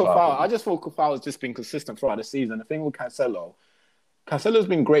so with Kufal, I just thought Kufal has just been consistent throughout the season. The thing with Cancelo, Cancelo's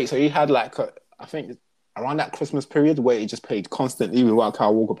been great. So he had like I think around that Christmas period where he just played constantly without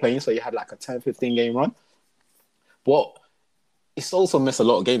Kyle Walker playing. So he had like a 10, 15 game run. But it's also missed a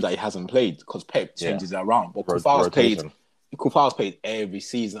lot of games that he hasn't played because Pep changes it around. But Kufao's played every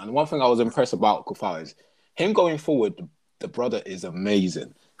season. And one thing I was impressed about Kufao is him going forward. The brother is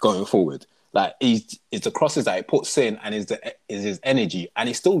amazing going forward. Like it's the crosses that he puts in and is his energy, and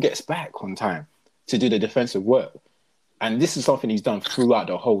he still gets back on time to do the defensive work. And this is something he's done throughout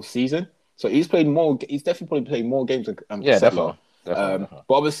the whole season. So he's played more. He's definitely probably played more games than Cancelo. Definitely.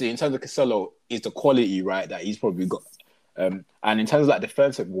 But obviously, in terms of Cancelo, is the quality right that he's probably got. And in terms of like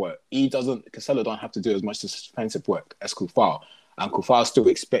defensive work, Cancelo don't have to do as much defensive work as Kufao. And Kufao is still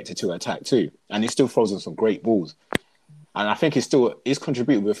expected to attack too. And he still throws in some great balls. And I think he's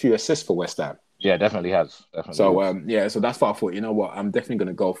contributed with a few assists for West Ham. Yeah, definitely has. So that's why I thought, you know what, I'm definitely going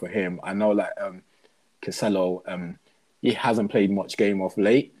to go for him. I know like Cancelo, he hasn't played much game of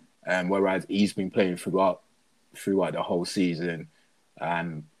late, whereas he's been playing throughout the whole season.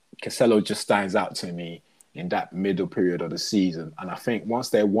 And Cancelo just stands out to me in that middle period of the season. And I think once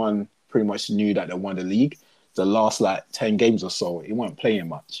they pretty much knew that they won the league, the last like 10 games or so, he weren't playing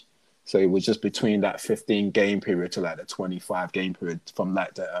much. So it was just between that 15 game period to like the 25 game period from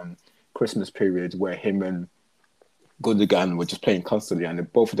like the Christmas period where him and Gundogan were just playing constantly,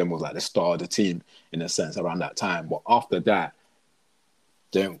 and both of them was like the star of the team in a sense around that time. But after that,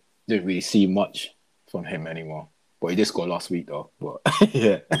 didn't really see much from him anymore. But he did score last week though. But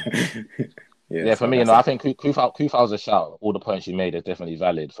yeah. For me, I think Kufau's a shout. All the points you made are definitely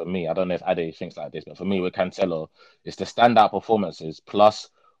valid for me. I don't know if Ade thinks like this, but for me with Cancelo, it's the standout performances plus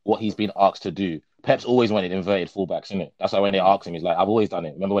what he's been asked to do. Pep's always wanted inverted fullbacks, isn't it? That's why when they ask him, he's like, I've always done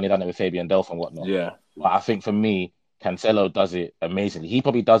it. Remember when he done it with Fabian Delph and whatnot? Yeah. But I think for me, Cancelo does it amazingly. He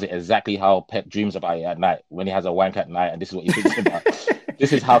probably does it exactly how Pep dreams about it at night when he has a wank at night, and this is what he thinks about.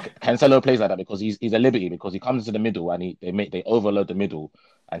 This is how Cancelo plays like that because he's a liberty, because he comes to the middle and they overload the middle,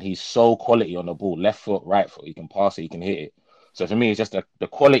 and he's so quality on the ball, left foot, right foot. He can pass it, he can hit it. So for me, it's just the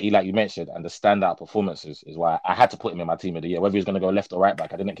quality, like you mentioned, and the standout performances is why I had to put him in my team of the year. Whether he was going to go left or right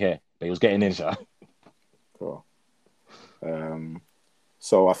back, I didn't care, but he was getting in. Cool.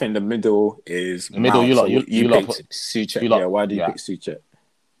 So I think the middle is the middle. Mount. You picked Souček. Yeah, why do you pick Souček?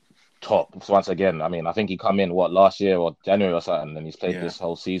 Top. So once again, I mean, I think he come in last year or January or something, and he's played this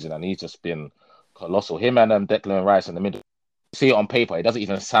whole season, and he's just been colossal. Him and Declan Rice in the middle. You see it on paper, it doesn't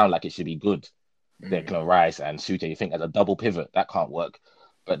even sound like it should be good. Declan Rice and Souček, you think as a double pivot that can't work,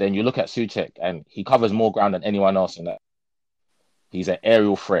 but then you look at Souček and he covers more ground than anyone else in that. He's an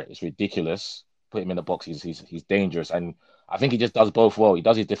aerial threat. It's ridiculous. Put him in the box. He's dangerous, and I think he just does both well. He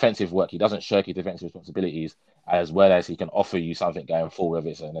does his defensive work. He doesn't shirk his defensive responsibilities, as well as he can offer you something going forward, whether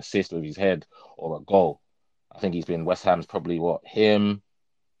it's an assist with his head or a goal. I think he's been West Ham's probably him,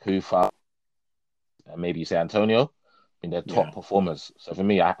 Kufa, and maybe you say Antonio, in their top performers. So for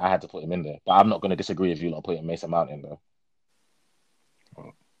me, I had to put him in there. But I'm not going to disagree if you lot putting Mason Mount in there.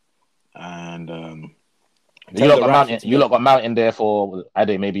 And you lot got Mount in there for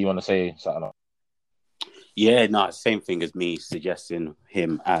Ade. Maybe you want to say something else. Yeah, no, same thing as me suggesting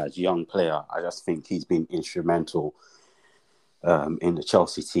him as young player. I just think he's been instrumental in the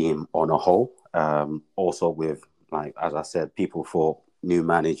Chelsea team on a whole. Also with, like, as I said, people thought new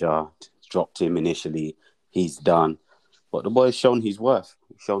manager, dropped him initially. He's done. But the boy's shown his worth.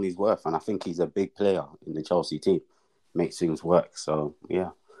 And I think he's a big player in the Chelsea team. Makes things work. So, yeah,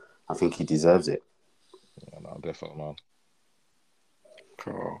 I think he deserves it. Yeah, no, definitely, man.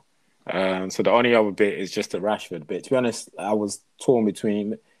 Cool. So the only other bit is just the Rashford bit. To be honest, I was torn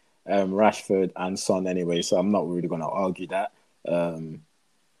between Rashford and Son anyway, so I'm not really going to argue that.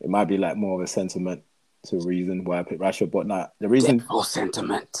 It might be like more of a sentiment to reason why I picked Rashford, but not the reason. Or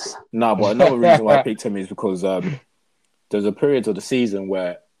sentiment. No, but another reason why I picked him is because there's a period of the season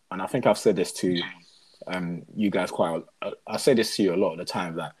where, and I think I've said this to you guys I say this to you a lot of the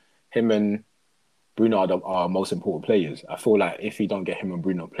time, that him and Bruno are our most important players. I feel like if you don't get him and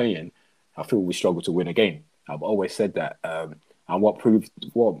Bruno playing, I feel we struggle to win a game. I've always said that. And what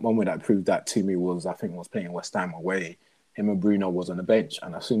moment that proved that to me was, I think, was playing West Ham away. Him and Bruno was on the bench,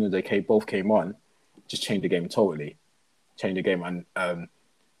 and as soon as they both came on, just changed the game totally. Changed the game, and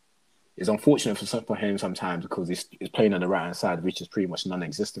it's unfortunate for him sometimes because he's playing on the right hand side, which is pretty much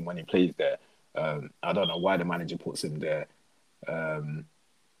non-existent when he plays there. I don't know why the manager puts him there.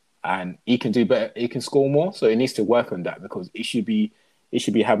 And he can do better. He can score more, so he needs to work on that because he should be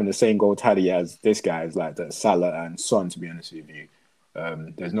having the same goal tally as this guy, is like the Salah and Son. To be honest with you,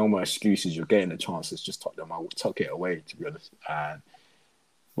 there's no more excuses. You're getting the chances, just tuck it away. To be honest,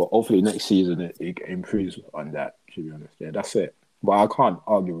 but hopefully next season it improves on that. To be honest, yeah, that's it. But I can't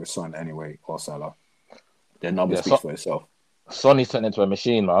argue with Son anyway or Salah. Their number speaks for itself. Sonny's turned into a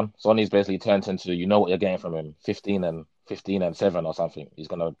machine, man. Sonny's basically turned into, you know what you're getting from him, 15 and 7 or something. He's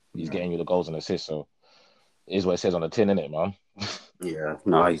getting you the goals and assists. So it is what it says on the tin, innit, man? Yeah,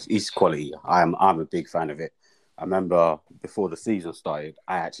 no, he's quality. I'm a big fan of it. I remember before the season started,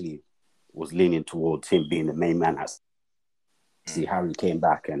 I actually was leaning towards him being the main man. See, Harry came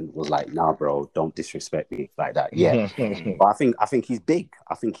back and was like, "Nah, bro, don't disrespect me like that." Yeah, but I think he's big.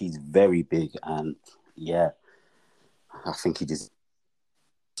 I think he's very big, and yeah, I think he just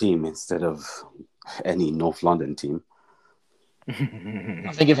team instead of any North London team.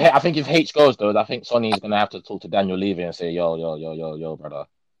 I think if H goes though, I think Sonny's gonna have to talk to Daniel Levy and say, yo, brother.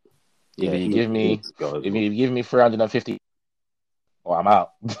 Yeah, if you give me 350, or I'm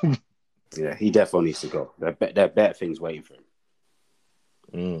out. Yeah, he definitely needs to go. There are better things waiting for him.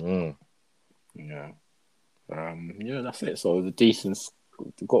 Mm-hmm. Yeah, that's it. So the decent,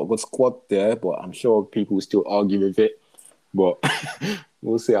 got a good squad there, but I'm sure people will still argue with it. But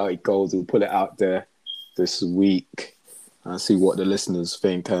we'll see how it goes. We'll put it out there this week and see what the listeners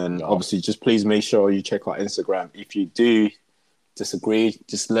think. And obviously, just please make sure you check our Instagram. If you do disagree,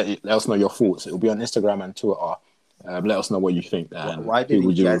 just let us know your thoughts. It'll be on Instagram and Twitter. Let us know what you think. And why did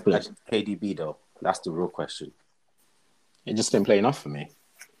you guys like KDB though? That's the real question. It just didn't play enough for me.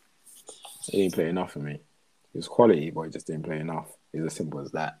 It didn't play enough for me. It was quality, but it just didn't play enough. It's as simple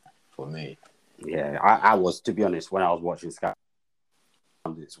as that for me. Yeah, I was, to be honest, when I was watching Sky,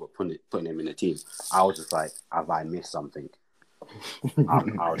 were putting him in the team, I was just like, have I missed something?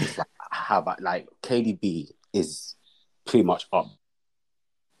 I was just like, have I, like, KDB is pretty much up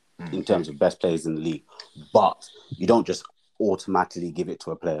in terms of best players in the league, but you don't just automatically give it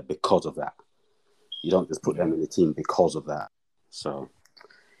to a player because of that. You don't just put them in the team because of that. So,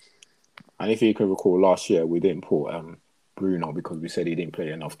 and if you can recall, last year we didn't put Bruno because we said he didn't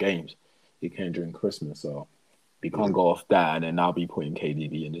play enough games. He came during Christmas, so we can't go off that and then now be putting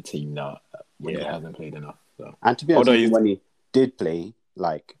KDB in the team now when he hasn't played enough. So. And to be honest, when he did play,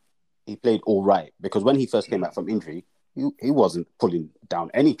 like, he played all right, because when he first came back from injury, he wasn't pulling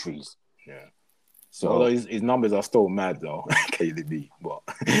down any trees. Yeah. So although his numbers are still mad though, KDB, but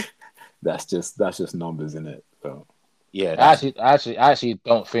that's just numbers, in it. So yeah, I actually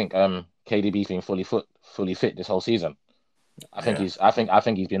don't think KDB's been fully fit this whole season. I think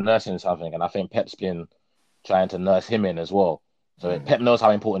he's been nursing something, and I think Pep's been trying to nurse him in as well. So Pep knows how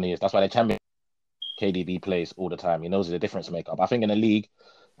important he is. That's why the champion KDB plays all the time. He knows he's a difference maker. But I think in the league,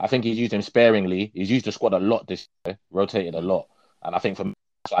 I think he's used him sparingly. He's used the squad a lot this year, rotated a lot. And I think for me,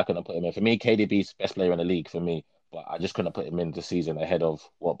 so I couldn't put him in. For me, KDB's best player in the league for me, but I just couldn't put him in this season ahead of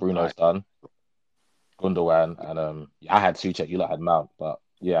what Bruno's done, Gundogan, and I had Souček, you lot had Mount, but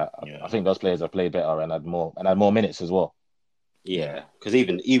I think those players have played better and had more minutes as well. Yeah, because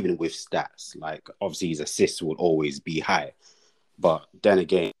even with stats, like, obviously his assists will always be high, but then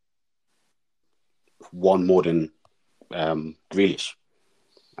again, one more than Grealish,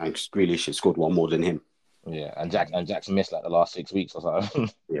 and Grealish has scored one more than him. Yeah, and Jackson missed like the last 6 weeks or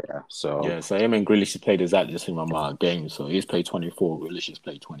something. So him and Grealish have played exactly the same amount of games. So he's played 24, Grealish has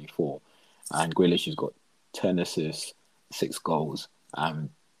played 24, and Grealish has got 10 assists, 6 goals,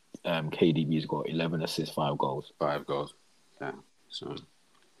 and KDB's got 11 assists, 5 goals. 5 goals. Yeah.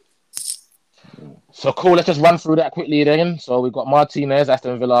 So cool. Let's just run through that quickly then. So we've got Martinez,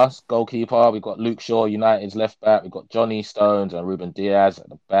 Aston Villa, goalkeeper. We've got Luke Shaw, United's left back. We've got Johnny Stones and Ruben Diaz at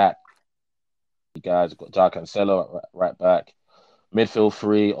the back. You guys, we've got João Cancelo at right back. Midfield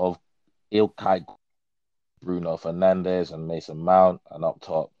 3 of Ilkay, Bruno Fernandes and Mason Mount. And up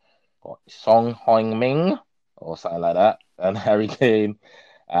top, got Son Heung-min or something like that. And Harry Kane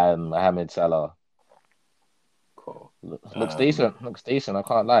and Mohamed Salah. Cool. Looks decent. I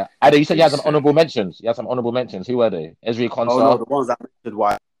can't lie. Ade, you said you had some honourable mentions. You had some honourable mentions. Who were they? Ezri Konsa. Oh no, the ones I mentioned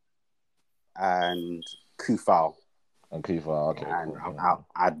were and Kufal. Okay. And I'll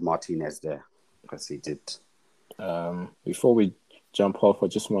add Martinez there because he did. Before we jump off, I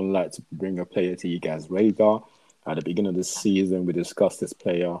just want to bring a player to you guys' radar. At the beginning of the season, we discussed this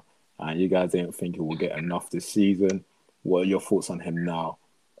player, and you guys didn't think he will get enough this season. What are your thoughts on him now?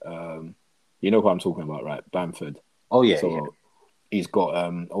 You know who I'm talking about, right? Bamford. Oh, yeah. He's got,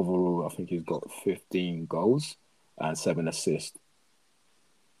 overall, I think he's got 15 goals and 7 assists.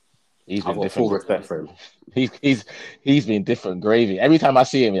 He's I've got full respect for him. He's been different gravy. Every time I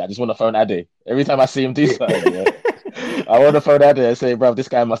see him, I just want to phone Ade. Every time I see him do something, I want to phone Ade and say, bro, this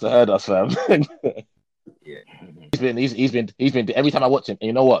guy must have heard us, fam. He's been every time I watch him, and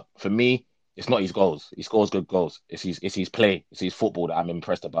you know what? For me, it's not his goals. He scores good goals. It's his play. It's his football that I'm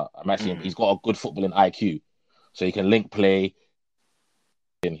impressed about. He's got a good footballing IQ, so he can link play.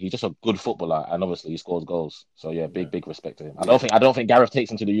 He's just a good footballer, and obviously he scores goals. So yeah, big respect to him. I don't think Gareth takes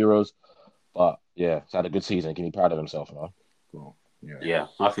him to the Euros, but yeah, he's had a good season. Can be proud of himself, man. Cool. Yeah,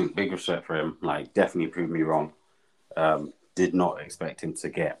 I think big respect for him. Like, definitely proved me wrong. Did not expect him to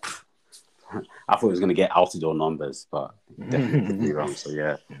get. I thought he was going to get Altidore numbers, but definitely proved me wrong. So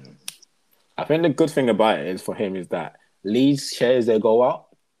yeah. I think the good thing about it is for him is that Leeds shares their goal out,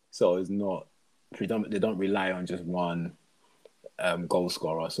 so it's not they don't rely on just one goal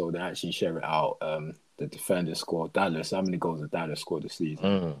scorer, so they actually share it out. The defender scored. Dallas. How many goals did Dallas score this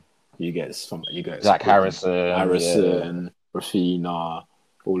season? You get Zach Harrison, Rafinha,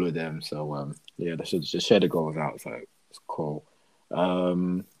 all of them. So yeah, they should just share the goals out. So it's cool.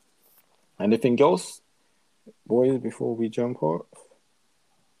 Anything else, boys? Before we jump off.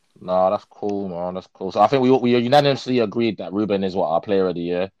 No, that's cool, man. That's cool. So I think we unanimously agreed that Ruben is our player of the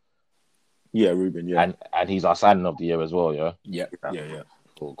year. Yeah, Ruben. Yeah, and he's our signing of the year as well. Yeah. Yeah.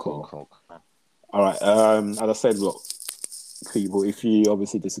 Cool. All right. As I said, look, people, if you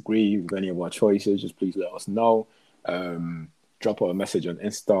obviously disagree with any of our choices, just please let us know. Drop a message on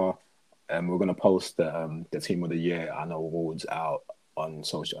Insta. We're gonna post the team of the year and awards out on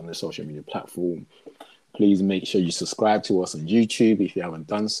the social media platform. Please make sure you subscribe to us on YouTube if you haven't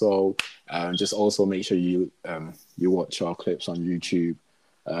done so. Just also make sure you watch our clips on YouTube.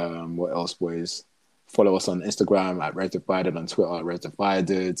 What else, boys? Follow us on Instagram at Red Divided, on Twitter at Red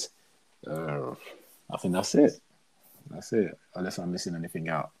Divided. I think that's it. Unless I'm missing anything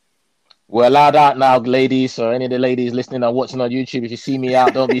out. We're allowed out now, ladies. So any of the ladies listening and watching on YouTube, if you see me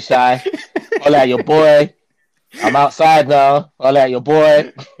out, don't be shy. Holla at your boy. I'm outside now. Holla at your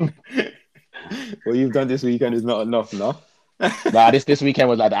boy. What you've done this weekend is not enough, no? Nah, this weekend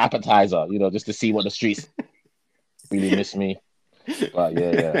was like the appetizer, just to see what the streets really miss me. But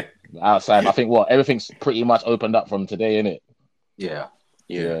yeah. Outside, I think everything's pretty much opened up from today, innit? Yeah.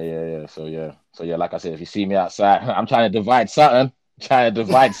 So yeah, like I said, if you see me outside, I'm trying to divide something.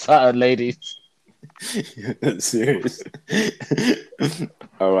 Ladies. Serious.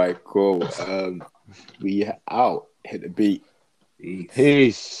 All right, cool. We out. Hit the beat.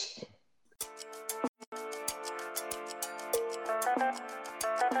 Peace.